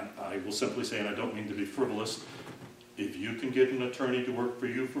 And I will simply say, and I don't mean to be frivolous, if you can get an attorney to work for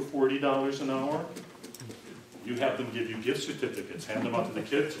you for $40 an hour, you have them give you gift certificates, hand them out to the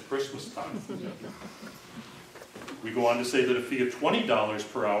kids at Christmas time. We go on to say that a fee of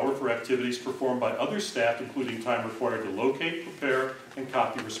 $20 per hour for activities performed by other staff, including time required to locate, prepare, and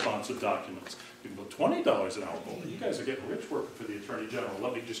copy responsive documents. You can go $20 an hour. Well, you guys are getting rich working for the Attorney General.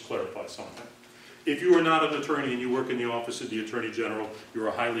 Let me just clarify something. If you are not an attorney and you work in the Office of the Attorney General, you're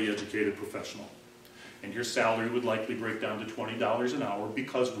a highly educated professional. And your salary would likely break down to $20 an hour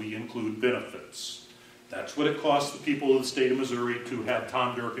because we include benefits. That's what it costs the people of the state of Missouri to have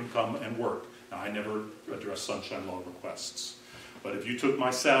Tom Durkin come and work. Now, I never address sunshine law requests. But if you took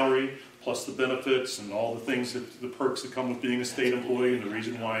my salary, plus the benefits and all the things, the perks that come with being a state employee, and the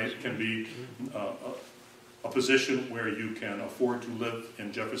reason why it can be a position where you can afford to live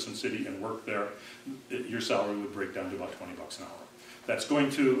in Jefferson City and work there, your salary would break down to about $20 an hour. It's going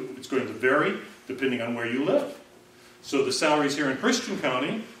to vary depending on where you live. So the salaries here in Christian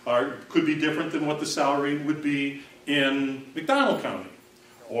County could be different than what the salary would be in McDonald County,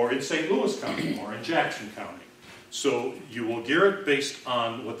 or in St. Louis County, or in Jackson County. So you will gear it based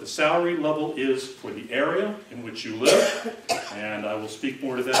on what the salary level is for the area in which you live, and I will speak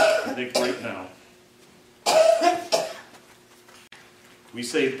more to that, I think, right now. We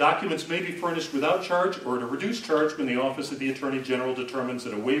say documents may be furnished without charge or at a reduced charge when the Office of the Attorney General determines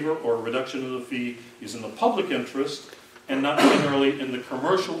that a waiver or a reduction of the fee is in the public interest and not generally in the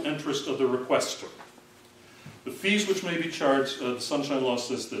commercial interest of the requester. The fees which may be charged, the Sunshine Law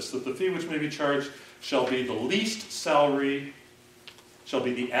says this, that the fee which may be charged shall be the least salary, shall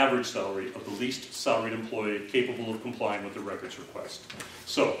be the average salary of the least salaried employee capable of complying with the records request.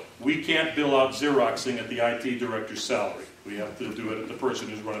 So, we can't bill out Xeroxing at the IT director's salary. We have to do it at the person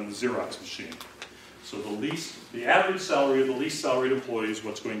who's running the Xerox machine. So the average salary of the least salaried employee is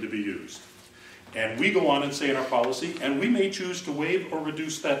what's going to be used. And we go on and say in our policy, and we may choose to waive or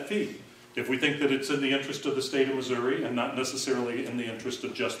reduce that fee if we think that it's in the interest of the state of Missouri and not necessarily in the interest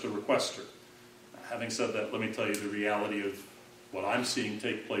of just the requester. Having said that, let me tell you the reality of what I'm seeing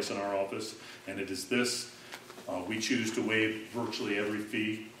take place in our office, and it is this. We choose to waive virtually every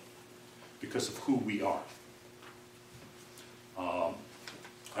fee because of who we are.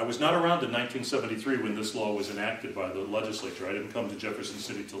 I was not around in 1973 when this law was enacted by the legislature. I didn't come to Jefferson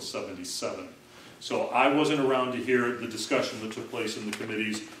City till '77. So I wasn't around to hear the discussion that took place in the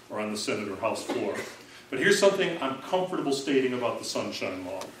committees or on the Senate or House floor. But here's something I'm comfortable stating about the Sunshine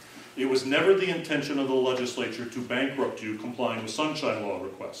Law. It was never the intention of the legislature to bankrupt you complying with Sunshine Law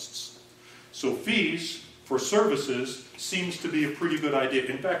requests. So fees for services seems to be a pretty good idea.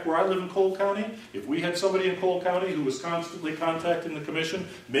 In fact, where I live in Cole County, if we had somebody in Cole County who was constantly contacting the commission,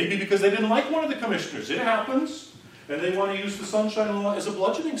 maybe because they didn't like one of the commissioners, it happens, and they want to use the Sunshine Law as a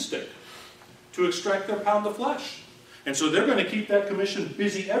bludgeoning stick to extract their pound of flesh. And so they're going to keep that commission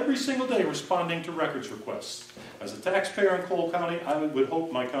busy every single day responding to records requests. As a taxpayer in Cole County, I would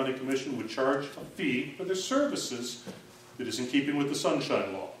hope my county commission would charge a fee for their services that is in keeping with the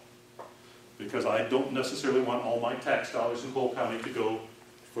Sunshine Law. Because I don't necessarily want all my tax dollars in Cole County to go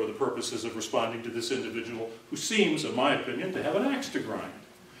for the purposes of responding to this individual who seems, in my opinion, to have an axe to grind.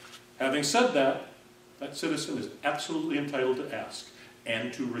 Having said that, that citizen is absolutely entitled to ask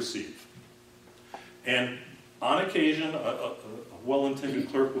and to receive. And on occasion, a well-intended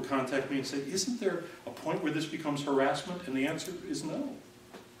clerk will contact me and say, isn't there a point where this becomes harassment? And the answer is no.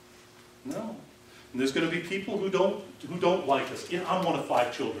 No. And there's going to be people who don't like us. I'm one of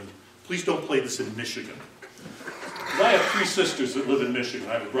 5 children. Please don't play this in Michigan. Because I have 3 sisters that live in Michigan.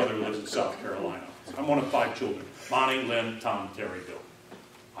 I have a brother who lives in South Carolina. I'm one of 5 children. Bonnie, Lynn, Tom, Terry, Bill.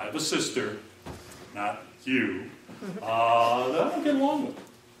 I have a sister, not you, that I don't get along with.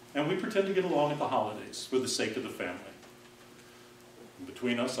 And we pretend to get along at the holidays for the sake of the family. And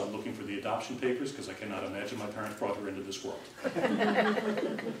between us, I'm looking for the adoption papers because I cannot imagine my parents brought her into this world.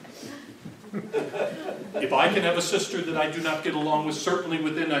 If I can have a sister that I do not get along with, certainly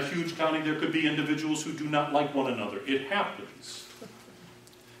within a huge county there could be individuals who do not like one another. It happens.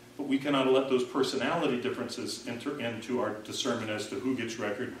 But we cannot let those personality differences enter into our discernment as to who gets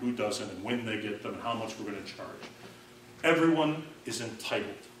record, who doesn't, and when they get them, and how much we're going to charge. Everyone is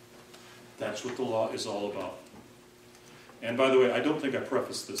entitled. That's what the law is all about. And by the way, I don't think I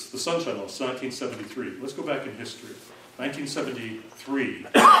prefaced this. The Sunshine Law is 1973. Let's go back in history. 1973,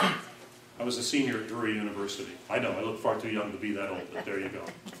 I was a senior at Drury University. I know, I look far too young to be that old, but there you go.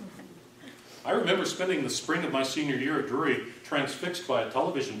 I remember spending the spring of my senior year at Drury transfixed by a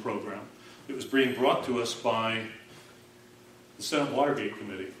television program. It was being brought to us by the Senate Watergate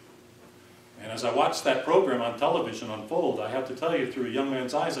Committee. And as I watched that program on television unfold, I have to tell you, through a young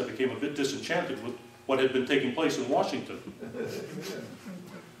man's eyes, I became a bit disenchanted with what had been taking place in Washington.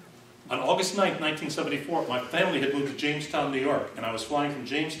 On August 9th, 1974, my family had moved to Jamestown, New York, and I was flying from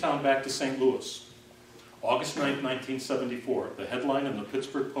Jamestown back to St. Louis. August 9th, 1974, the headline in the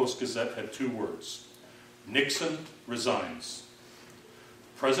Pittsburgh Post-Gazette had 2 words: Nixon resigns.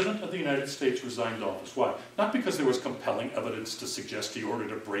 The President of the United States resigned office. Why? Not because there was compelling evidence to suggest he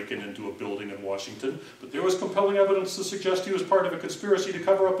ordered a break-in into a building in Washington, but there was compelling evidence to suggest he was part of a conspiracy to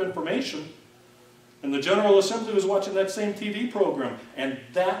cover up information. And the General Assembly was watching that same TV program, and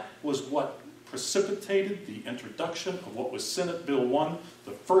that was what precipitated the introduction of what was Senate Bill 1,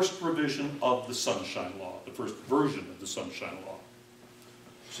 the first revision of the Sunshine Law, the first version of the Sunshine Law.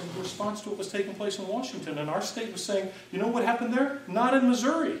 So in response to what was taking place in Washington, and our state was saying, you know what happened there? Not in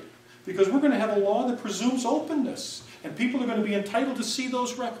Missouri, because we're going to have a law that presumes openness, and people are going to be entitled to see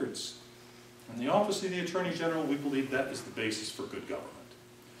those records. In the Office of the Attorney General, we believe that is the basis for good government.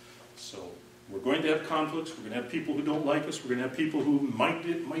 So we're going to have conflicts, we're going to have people who don't like us, we're going to have people who might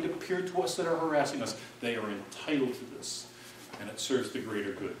appear to us that are harassing us. They are entitled to this, and it serves the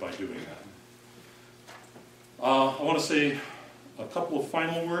greater good by doing that. I want to say a couple of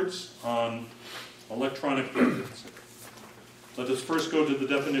final words on electronic records. Let us first go to the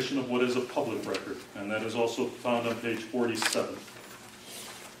definition of what is a public record, and that is also found on page 47.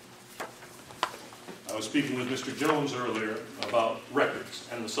 I was speaking with Mr. Jones earlier about records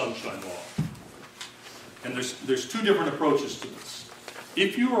and the Sunshine Law. And there's two different approaches to this.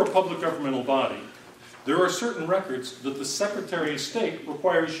 If you are a public governmental body, there are certain records that the Secretary of State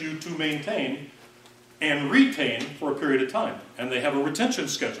requires you to maintain and retain for a period of time. And they have a retention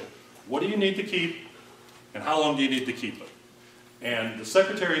schedule. What do you need to keep, and how long do you need to keep it? And the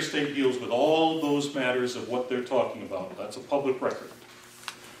Secretary of State deals with all those matters of what they're talking about. That's a public record.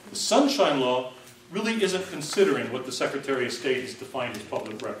 The Sunshine Law really isn't considering what the Secretary of State has defined as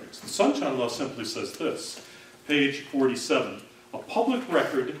public records. The Sunshine Law simply says this, page 47, a public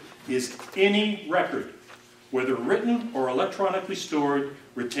record is any record, whether written or electronically stored,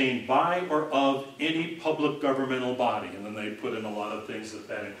 retained by or of any public governmental body. And then they put in a lot of things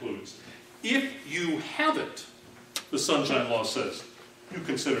that includes. If you have it, the Sunshine Law says, you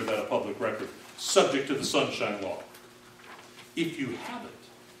consider that a public record, subject to the Sunshine Law. If you have it.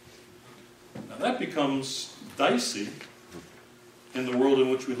 Now that becomes dicey in the world in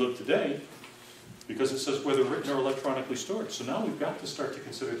which we live today, because it says whether written or electronically stored. So now we've got to start to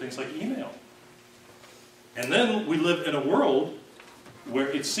consider things like email. And then we live in a world where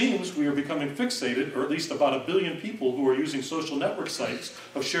it seems we are becoming fixated, or at least about 1 billion people who are using social network sites,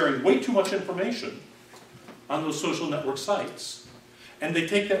 of sharing way too much information on those social network sites. And they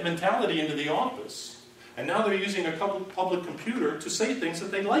take that mentality into the office. And now they're using a public computer to say things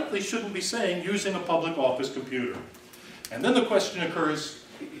that they likely shouldn't be saying using a public office computer. And then the question occurs,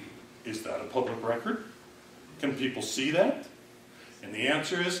 is that a public record? Can people see that? And the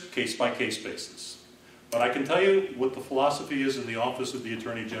answer is case-by-case basis. But I can tell you what the philosophy is in the Office of the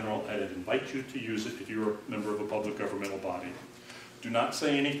Attorney General, and I'd invite you to use it if you're a member of a public governmental body. Do not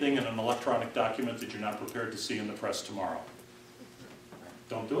say anything in an electronic document that you're not prepared to see in the press tomorrow.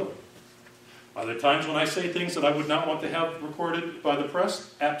 Don't do it. Are there times when I say things that I would not want to have recorded by the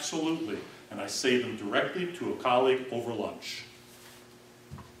press? Absolutely. And I say them directly to a colleague over lunch,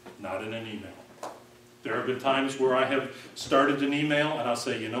 not in an email. There have been times where I have started an email and I'll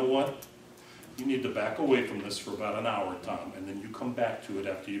say, you know what? You need to back away from this for about an hour, Tom, and then you come back to it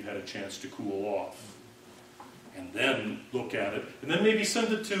after you've had a chance to cool off. And then look at it, and then maybe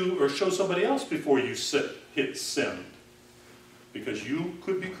send it to or show somebody else before you hit send. Because you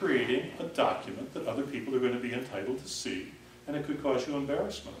could be creating a document that other people are going to be entitled to see, and it could cause you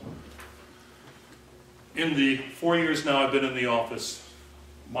embarrassment. In the 4 years now I've been in the office,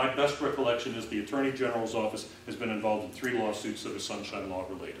 my best recollection is the Attorney General's office has been involved in 3 lawsuits that are Sunshine Law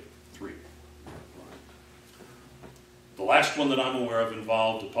related. 3. The last one that I'm aware of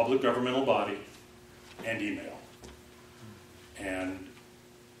involved a public governmental body and email. And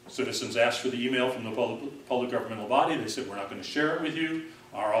citizens asked for the email from the public governmental body. They said, we're not going to share it with you.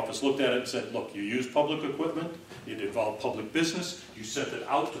 Our office looked at it and said, look, you use public equipment. It involved public business. You sent it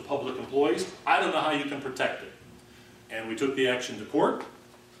out to public employees. I don't know how you can protect it. And we took the action to court,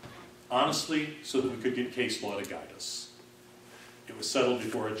 honestly, so that we could get case law to guide us. It was settled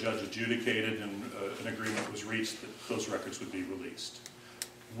before a judge adjudicated, and an agreement was reached that those records would be released,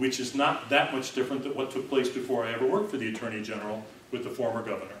 which is not that much different than what took place before I ever worked for the Attorney General with the former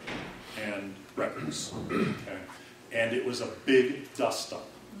governor and records. Okay. And it was a big dust-up,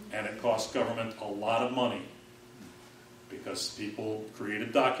 and it cost government a lot of money because people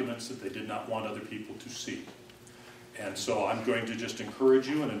created documents that they did not want other people to see. And so I'm going to just encourage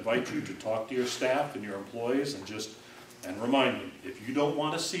you and invite you to talk to your staff and your employees and remind them, if you don't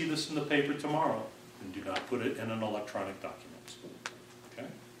want to see this in the paper tomorrow, then do not put it in an electronic document. Okay?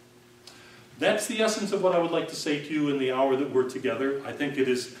 That's the essence of what I would like to say to you in the hour that we're together. I think it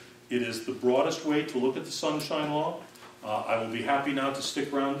is the broadest way to look at the Sunshine Law. I will be happy now to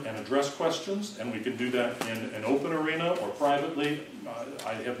stick around and address questions, and we can do that in an open arena or privately.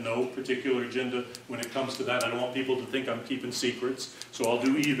 I have no particular agenda when it comes to that. I don't want people to think I'm keeping secrets, so I'll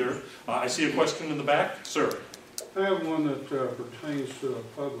do either. I see a question in the back. Sir. I have one that pertains to a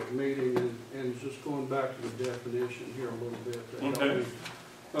public meeting and just going back to the definition here a little bit. to help Okay. me.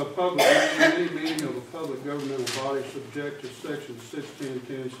 A public meeting, any meeting of a public governmental body subject to section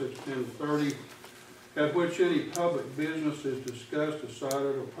 1610, 610, at which any public business is discussed,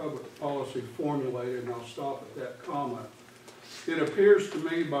 decided, or public policy formulated, and I'll stop at that comma. It appears to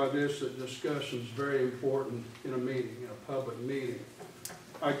me by this that discussion is very important in a meeting, in a public meeting.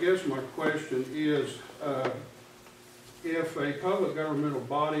 I guess my question is, if a public governmental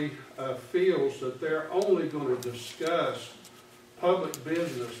body feels that they're only going to discuss public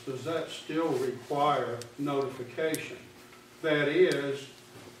business, does that still require notification? That is,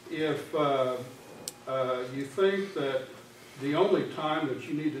 if you think that the only time that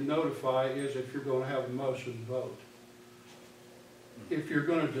you need to notify is if you're going to have a motion vote. If you're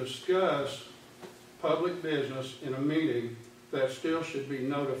going to discuss public business in a meeting, that still should be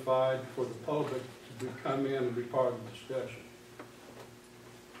notified for the public to come in and be part of the discussion.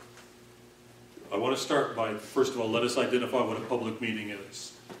 I want to start by, first of all, let us identify what a public meeting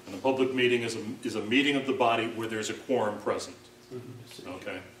is. And a public meeting is a meeting of the body where there's a quorum present.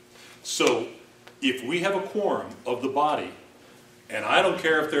 Okay? So, if we have a quorum of the body, and I don't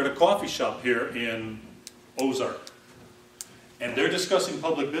care if they're at a coffee shop here in Ozark, and they're discussing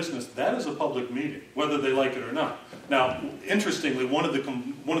public business, that is a public meeting, whether they like it or not. Now, interestingly, one of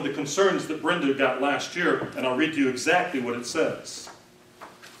the concerns that Brenda got last year, and I'll read to you exactly what it says,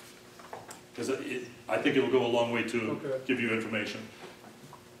 because I think it will go a long way to give you information.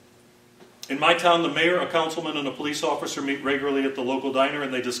 In my town, the mayor, a councilman, and a police officer meet regularly at the local diner,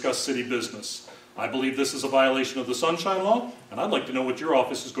 and they discuss city business. I believe this is a violation of the Sunshine Law, and I'd like to know what your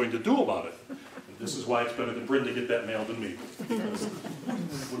office is going to do about it. And this is why it's better that Brenda get that mailed than me. Because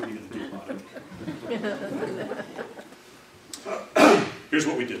what are we going to do about it? Here's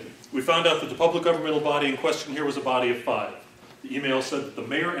what we did. We found out that the public governmental body in question here was a body of 5. The email said that the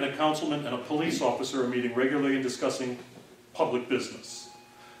mayor and a councilman and a police officer are meeting regularly and discussing public business.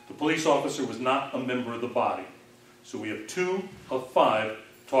 The police officer was not a member of the body. So we have 2 of 5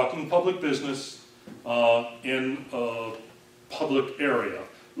 talking public business in a public area.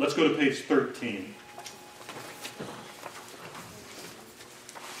 Let's go to page 13.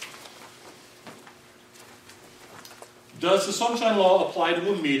 Does the Sunshine Law apply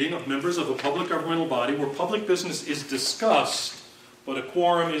to a meeting of members of a public governmental body where public business is discussed, but a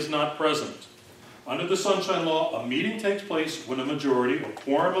quorum is not present? Under the Sunshine Law, a meeting takes place when a majority or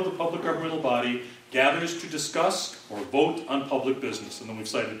quorum of the public governmental body gathers to discuss or vote on public business. And then we've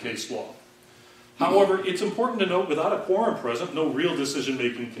cited case law. However, it's important to note without a quorum present, no real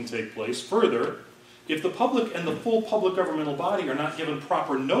decision-making can take place. Further, if the public and the full public governmental body are not given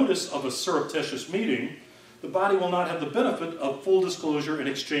proper notice of a surreptitious meeting, the body will not have the benefit of full disclosure and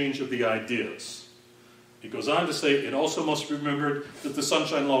exchange of the ideas. It goes on to say, it also must be remembered that the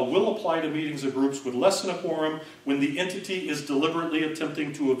Sunshine Law will apply to meetings or groups with less than a quorum when the entity is deliberately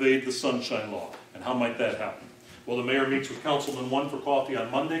attempting to evade the Sunshine Law. And how might that happen? Well, the mayor meets with Councilman 1 for coffee on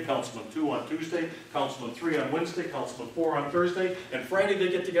Monday, Councilman 2 on Tuesday, Councilman 3 on Wednesday, Councilman 4 on Thursday, and Friday they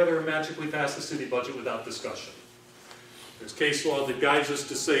get together and magically pass the city budget without discussion. There's case law that guides us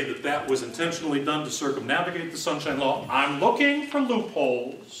to say that that was intentionally done to circumnavigate the Sunshine Law. I'm looking for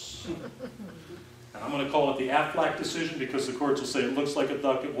loopholes. And I'm going to call it the Aflac decision because the courts will say it looks like a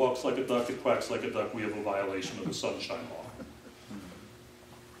duck, it walks like a duck, it quacks like a duck. We have a violation of the Sunshine Law.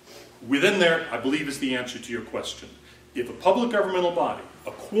 Within there, I believe, is the answer to your question. If a public governmental body,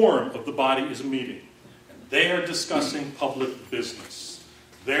 a quorum of the body is a meeting, and they are discussing public business,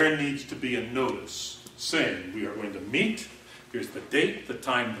 there needs to be a notice saying we are going to meet, here's the date, the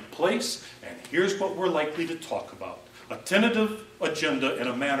time, the place, and here's what we're likely to talk about. A tentative agenda in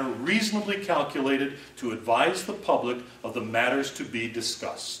a manner reasonably calculated to advise the public of the matters to be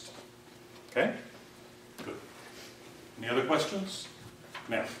discussed. Okay? Good. Any other questions?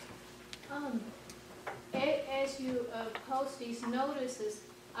 Ma'am. As you post these notices,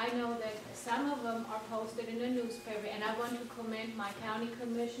 I know that some of them are posted in the newspaper, and I want to commend my county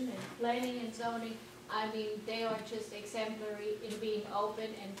commission and planning and zoning. I mean, they are just exemplary in being open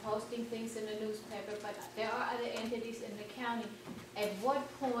and posting things in the newspaper, but there are other entities in the county. At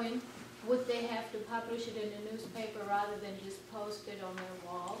what point would they have to publish it in the newspaper rather than just post it on their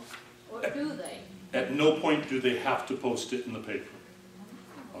walls? Or do they? At no point do they have to post it in the paper.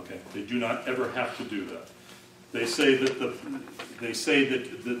 Okay, they do not ever have to do that. They say that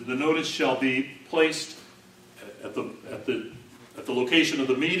the notice shall be placed at the location of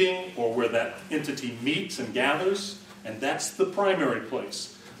the meeting or where that entity meets and gathers, and that's the primary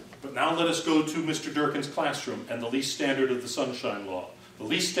place. But now let us go to Mr. Durkin's classroom and the least standard of the Sunshine Law. The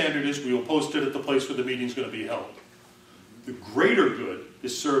least standard is we will post it at the place where the meeting's going to be held. The greater good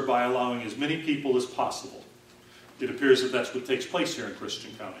is served by allowing as many people as possible. It appears that that's what takes place here in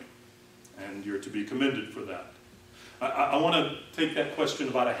Christian County, and you're to be commended for that. I want to take that question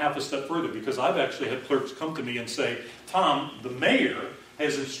about a half a step further, because I've actually had clerks come to me and say, Tom, the mayor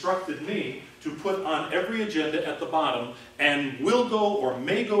has instructed me to put on every agenda at the bottom and will go or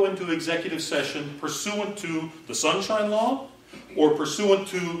may go into executive session pursuant to the Sunshine Law or pursuant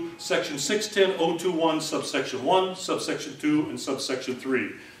to Section 610.021, subsection 1, subsection 2, and subsection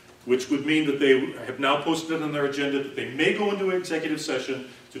 3, which would mean that they have now posted it on their agenda that they may go into executive session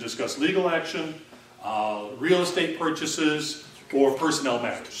to discuss legal action, real estate purchases, or personnel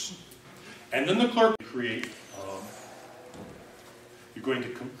matters. And then the clerk you're going to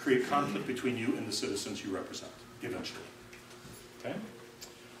create conflict between you and the citizens you represent, eventually. Okay?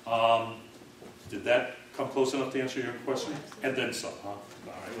 Did that come close enough to answer your question? And then some, huh? All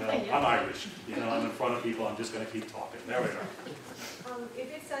right, well, I'm Irish. You know, I'm in front of people, I'm just going to keep talking. There we are.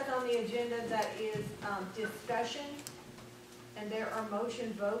 If it says on the agenda that is discussion, and there are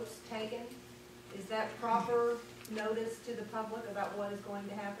motion votes taken, is that proper notice to the public about what is going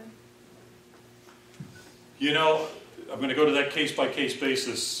to happen? You know, I'm going to go to that case-by-case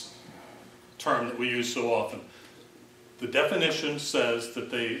basis term that we use so often. The definition says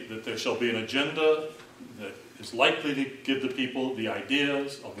that there shall be an agenda that is likely to give the people the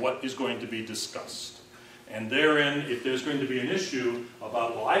ideas of what is going to be discussed. And therein, if there's going to be an issue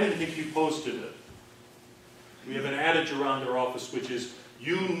about, well, I didn't think you posted it, we have an adage around our office which is,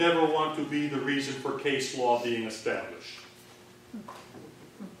 you never want to be the reason for case law being established.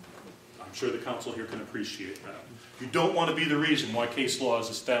 I'm sure the council here can appreciate that. You don't want to be the reason why case law is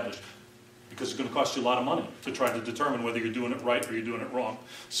established, because it's going to cost you a lot of money to try to determine whether you're doing it right or you're doing it wrong.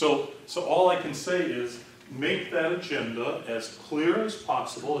 So all I can say is make that agenda as clear as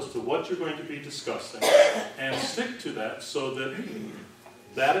possible as to what you're going to be discussing and stick to that so that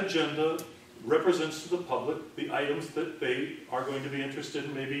that agenda represents to the public the items that they are going to be interested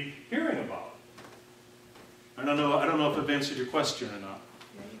in maybe hearing about. I don't know if I've answered your question or not.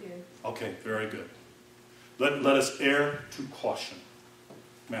 Yeah, you did. Okay, very good. Let us err to caution.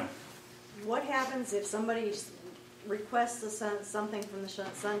 Ma'am. What happens if somebody requests something from the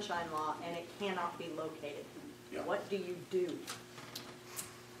Sunshine Law and it cannot be located? Yeah. What do you do?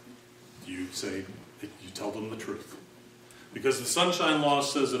 You tell them the truth. Because the Sunshine Law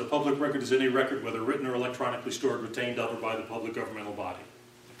says that a public record is any record, whether written or electronically stored, retained of or by the public governmental body.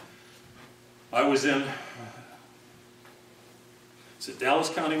 I was in, is it Dallas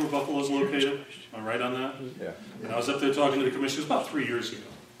County where Buffalo's located? Am I right on that? Yeah. And I was up there talking to the commissioners about 3 years ago.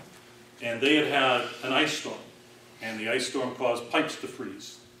 And they had an ice storm. And the ice storm caused pipes to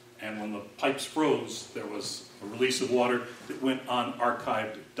freeze. And when the pipes froze, there was a release of water that went on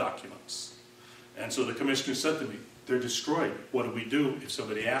archived documents. And so the commissioner said to me, they're destroyed. What do we do if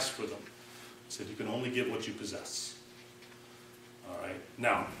somebody asks for them? I said, you can only give what you possess. All right.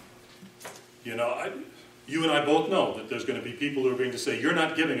 Now, you know, you and I both know that there's going to be people who are going to say, you're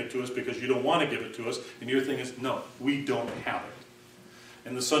not giving it to us because you don't want to give it to us. And your thing is, no, we don't have it.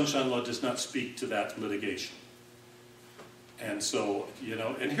 And the Sunshine Law does not speak to that litigation. And so, you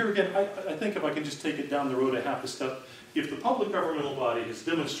know, and here again, I think if I can just take it down the road a half a step, if the public governmental body has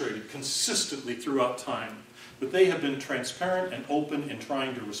demonstrated consistently throughout time that they have been transparent and open in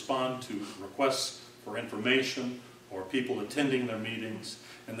trying to respond to requests for information or people attending their meetings,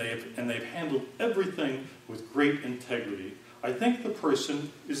 and they've handled everything with great integrity, I think the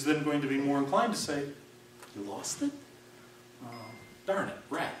person is then going to be more inclined to say, you lost it? Darn it,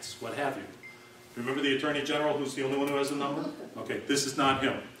 rats, what have you. Remember the Attorney General who's the only one who has the number? Okay, this is not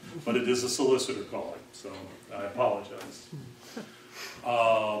him, but it is a solicitor calling, so I apologize.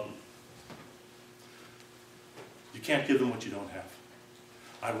 You can't give them what you don't have.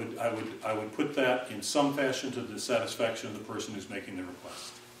 I would put that in some fashion to the satisfaction of the person who's making the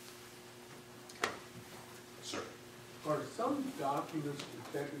request. Sir. Are some documents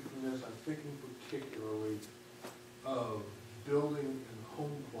protected from this? I'm thinking particularly of building and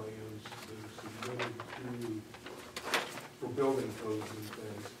home plans that are submitted for building codes and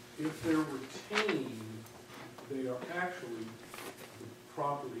things. If they're retained, they are actually the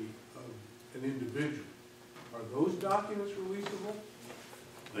property of an individual. Are those documents releasable?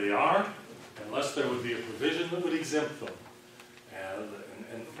 They are, unless there would be a provision that would exempt them. And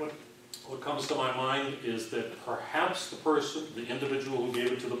what comes to my mind is that perhaps the person, the individual who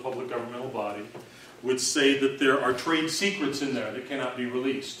gave it to the public governmental body, would say that there are trade secrets in there that cannot be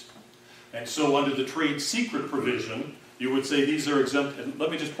released. And so under the trade secret provision, you would say these are exempt. And let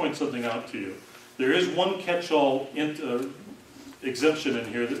me just point something out to you. There is one catch-all exemption in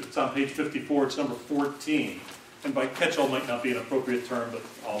here. It's on page 54, it's number 14. And by catch-all might not be an appropriate term, but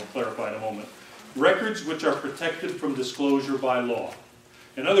I'll clarify in a moment. Records which are protected from disclosure by law.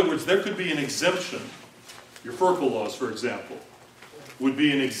 In other words, there could be an exemption. Your FERPA laws, for example, would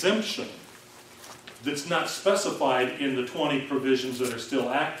be an exemption that's not specified in the 20 provisions that are still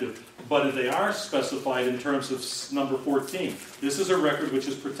active, but they are specified in terms of number 14. This is a record which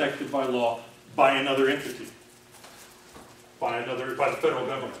is protected by law by another entity, by the federal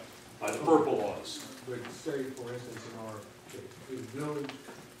government, by the FERPA laws. But say, for instance, in our case, the village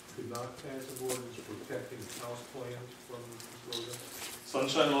could not pass an ordinance protecting house plans from disclosure?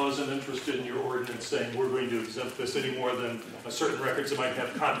 Sunshine Law isn't interested in your ordinance saying we're going to exempt this any more than certain records that might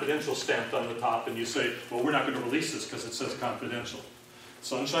have confidential stamped on the top, and you say, well, we're not going to release this because it says confidential.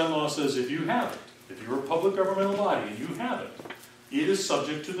 Sunshine Law says if you have it, if you're a public governmental body and you have it, it is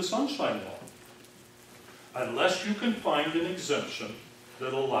subject to the Sunshine Law, unless you can find an exemption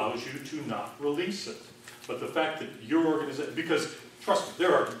that allows you to not release it. But the fact that your organization, because trust me,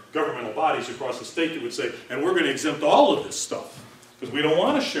 there are governmental bodies across the state that would say, and we're going to exempt all of this stuff, because we don't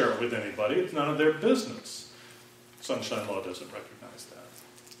want to share it with anybody. It's none of their business. Sunshine Law doesn't recognize that.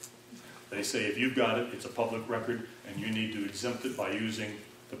 They say if you've got it, it's a public record, and you need to exempt it by using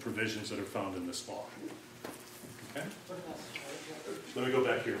the provisions that are found in this law. Okay? Let me go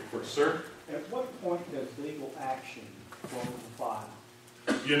back here first, sir. At what point does legal action go to file?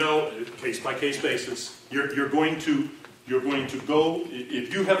 You know, case by case basis, you're going to go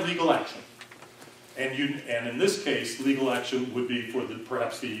if you have legal action. And in this case, legal action would be for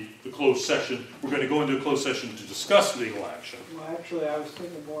perhaps the closed session. We're going to go into a closed session to discuss legal action. Well, actually, I was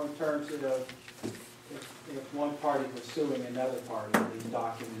thinking more in terms of if one party was suing another party, these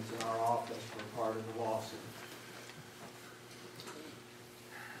documents in our office were part of the lawsuit.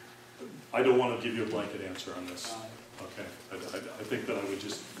 I don't want to give you a blanket answer on this. Okay. I think that I would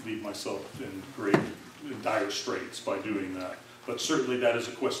just leave myself in dire straits by doing that. But certainly that is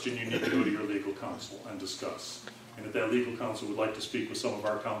a question you need to go to your legal counsel and discuss. And if that legal counsel would like to speak with some of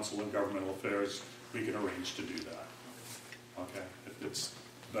our counsel in governmental affairs, we can arrange to do that. Okay? It's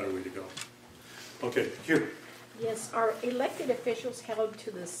a better way to go. Okay, here. Yes, are elected officials held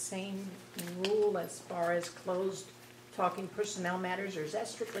to the same rule as far as closed talking personnel matters, or is that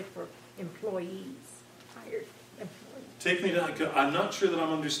strictly for employees, hired employees? Take me down. I'm not sure that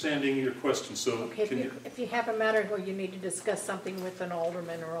I'm understanding your question, so okay, can you... If you have a matter where you need to discuss something with an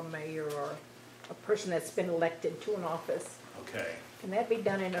alderman or a mayor or a person that's been elected to an office, okay, can that be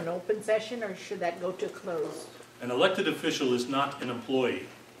done in an open session, or should that go to closed? An elected official is not an employee.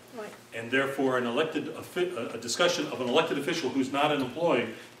 Right. And therefore, a discussion of an elected official who's not an employee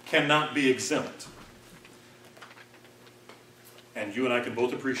cannot be exempt. And you and I can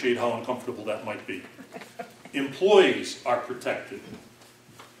both appreciate how uncomfortable that might be. Employees are protected,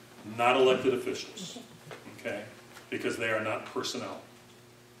 not elected officials, okay? Because they are not personnel.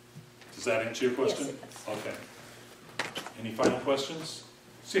 Does that answer your question? Yes, okay. Any final questions?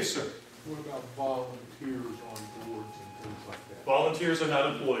 Yes, sir. What about volunteers on boards and things like that? Volunteers are not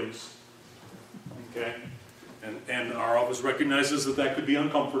employees, okay? And our office recognizes that that could be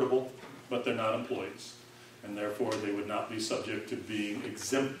uncomfortable, but they're not employees. And therefore, they would not be subject to being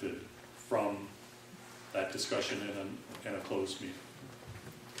exempted from that discussion in a closed meeting.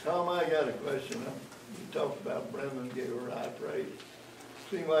 Tom, I got a question. You talked about Brendan gave her a high praise.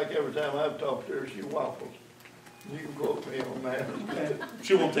 Seems like every time I've talked to her, she waffles. You can quote me on that.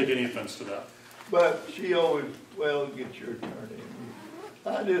 She won't take any offense to that. But she always, well, get your attorney.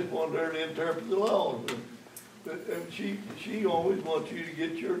 I just want her to interpret the laws. And she always wants you to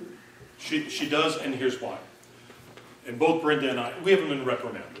get your... She does, and here's why. And both Brenda and I, we haven't been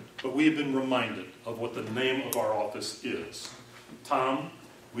reprimanded, but we have been reminded of what the name of our office is. Tom,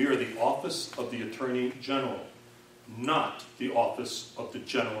 we are the Office of the Attorney General, not the Office of the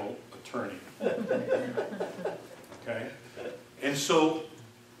General Attorney. Okay? And so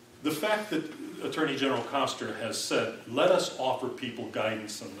the fact that Attorney General Koster has said, let us offer people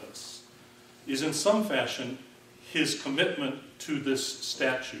guidance in this, is in some fashion his commitment to this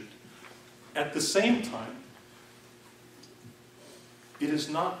statute. At the same time, it is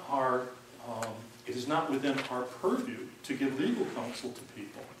not within our purview to give legal counsel to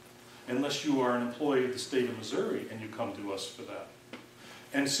people unless you are an employee of the state of Missouri and you come to us for that.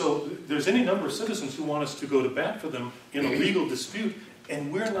 And so there's any number of citizens who want us to go to bat for them in a legal dispute,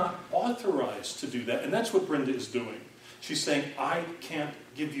 and we're not authorized to do that. And that's what Brenda is doing. She's saying, I can't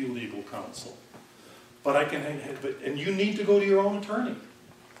give you legal counsel, but I can, and you need to go to your own attorney.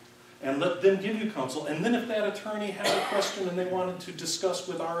 and let them give you counsel. And then if that attorney had a question and they wanted to discuss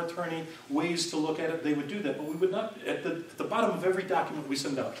with our attorney ways to look at it, they would do that. But we would not, at the bottom of every document we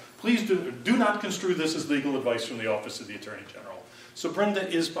send out, please do not construe this as legal advice from the Office of the Attorney General. So Brenda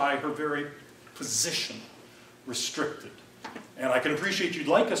is, by her very position, restricted. And I can appreciate you'd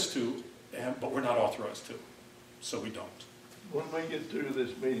like us to, but we're not authorized to. So we don't. When we get through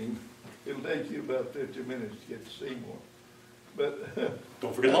this meeting, it'll take you about 50 minutes to get to Seymour. But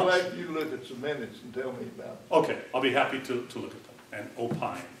don't forget I'd lunch. like you to look at some minutes and tell me about it. Okay, I'll be happy to look at them and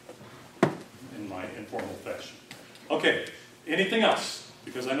opine in my informal fashion. Okay, anything else?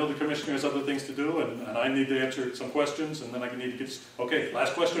 Because I know the commissioner has other things to do, and I need to answer some questions, and then I need to get... Okay,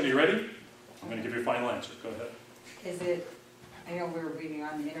 last question. Are you ready? I'm going to give you a final answer. Go ahead. Is it, I know we were reading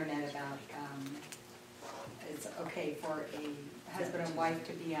on the internet about, it's okay for a husband and wife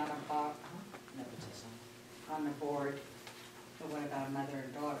to be on the board, but what about a mother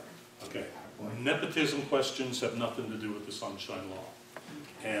and daughter? Okay. Nepotism questions have nothing to do with the Sunshine Law.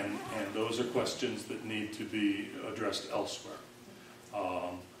 Okay. And those are questions that need to be addressed elsewhere.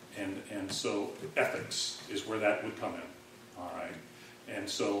 And so ethics is where that would come in. All right. And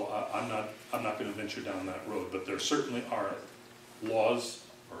so I'm not going to venture down that road, but there certainly are laws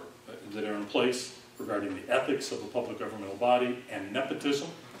that are in place regarding the ethics of a public governmental body and nepotism.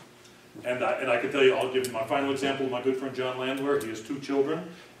 And I can tell you, I'll give you my final example of my good friend John Landwehr. He has 2 children,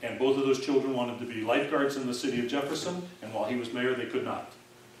 and both of those children wanted to be lifeguards in the city of Jefferson, and while he was mayor, they could not.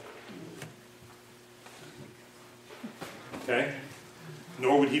 Okay?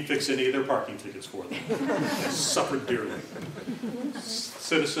 Nor would he fix any of their parking tickets for them. They suffered dearly.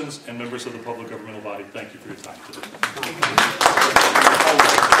 Citizens and members of the public governmental body, thank you for your time today.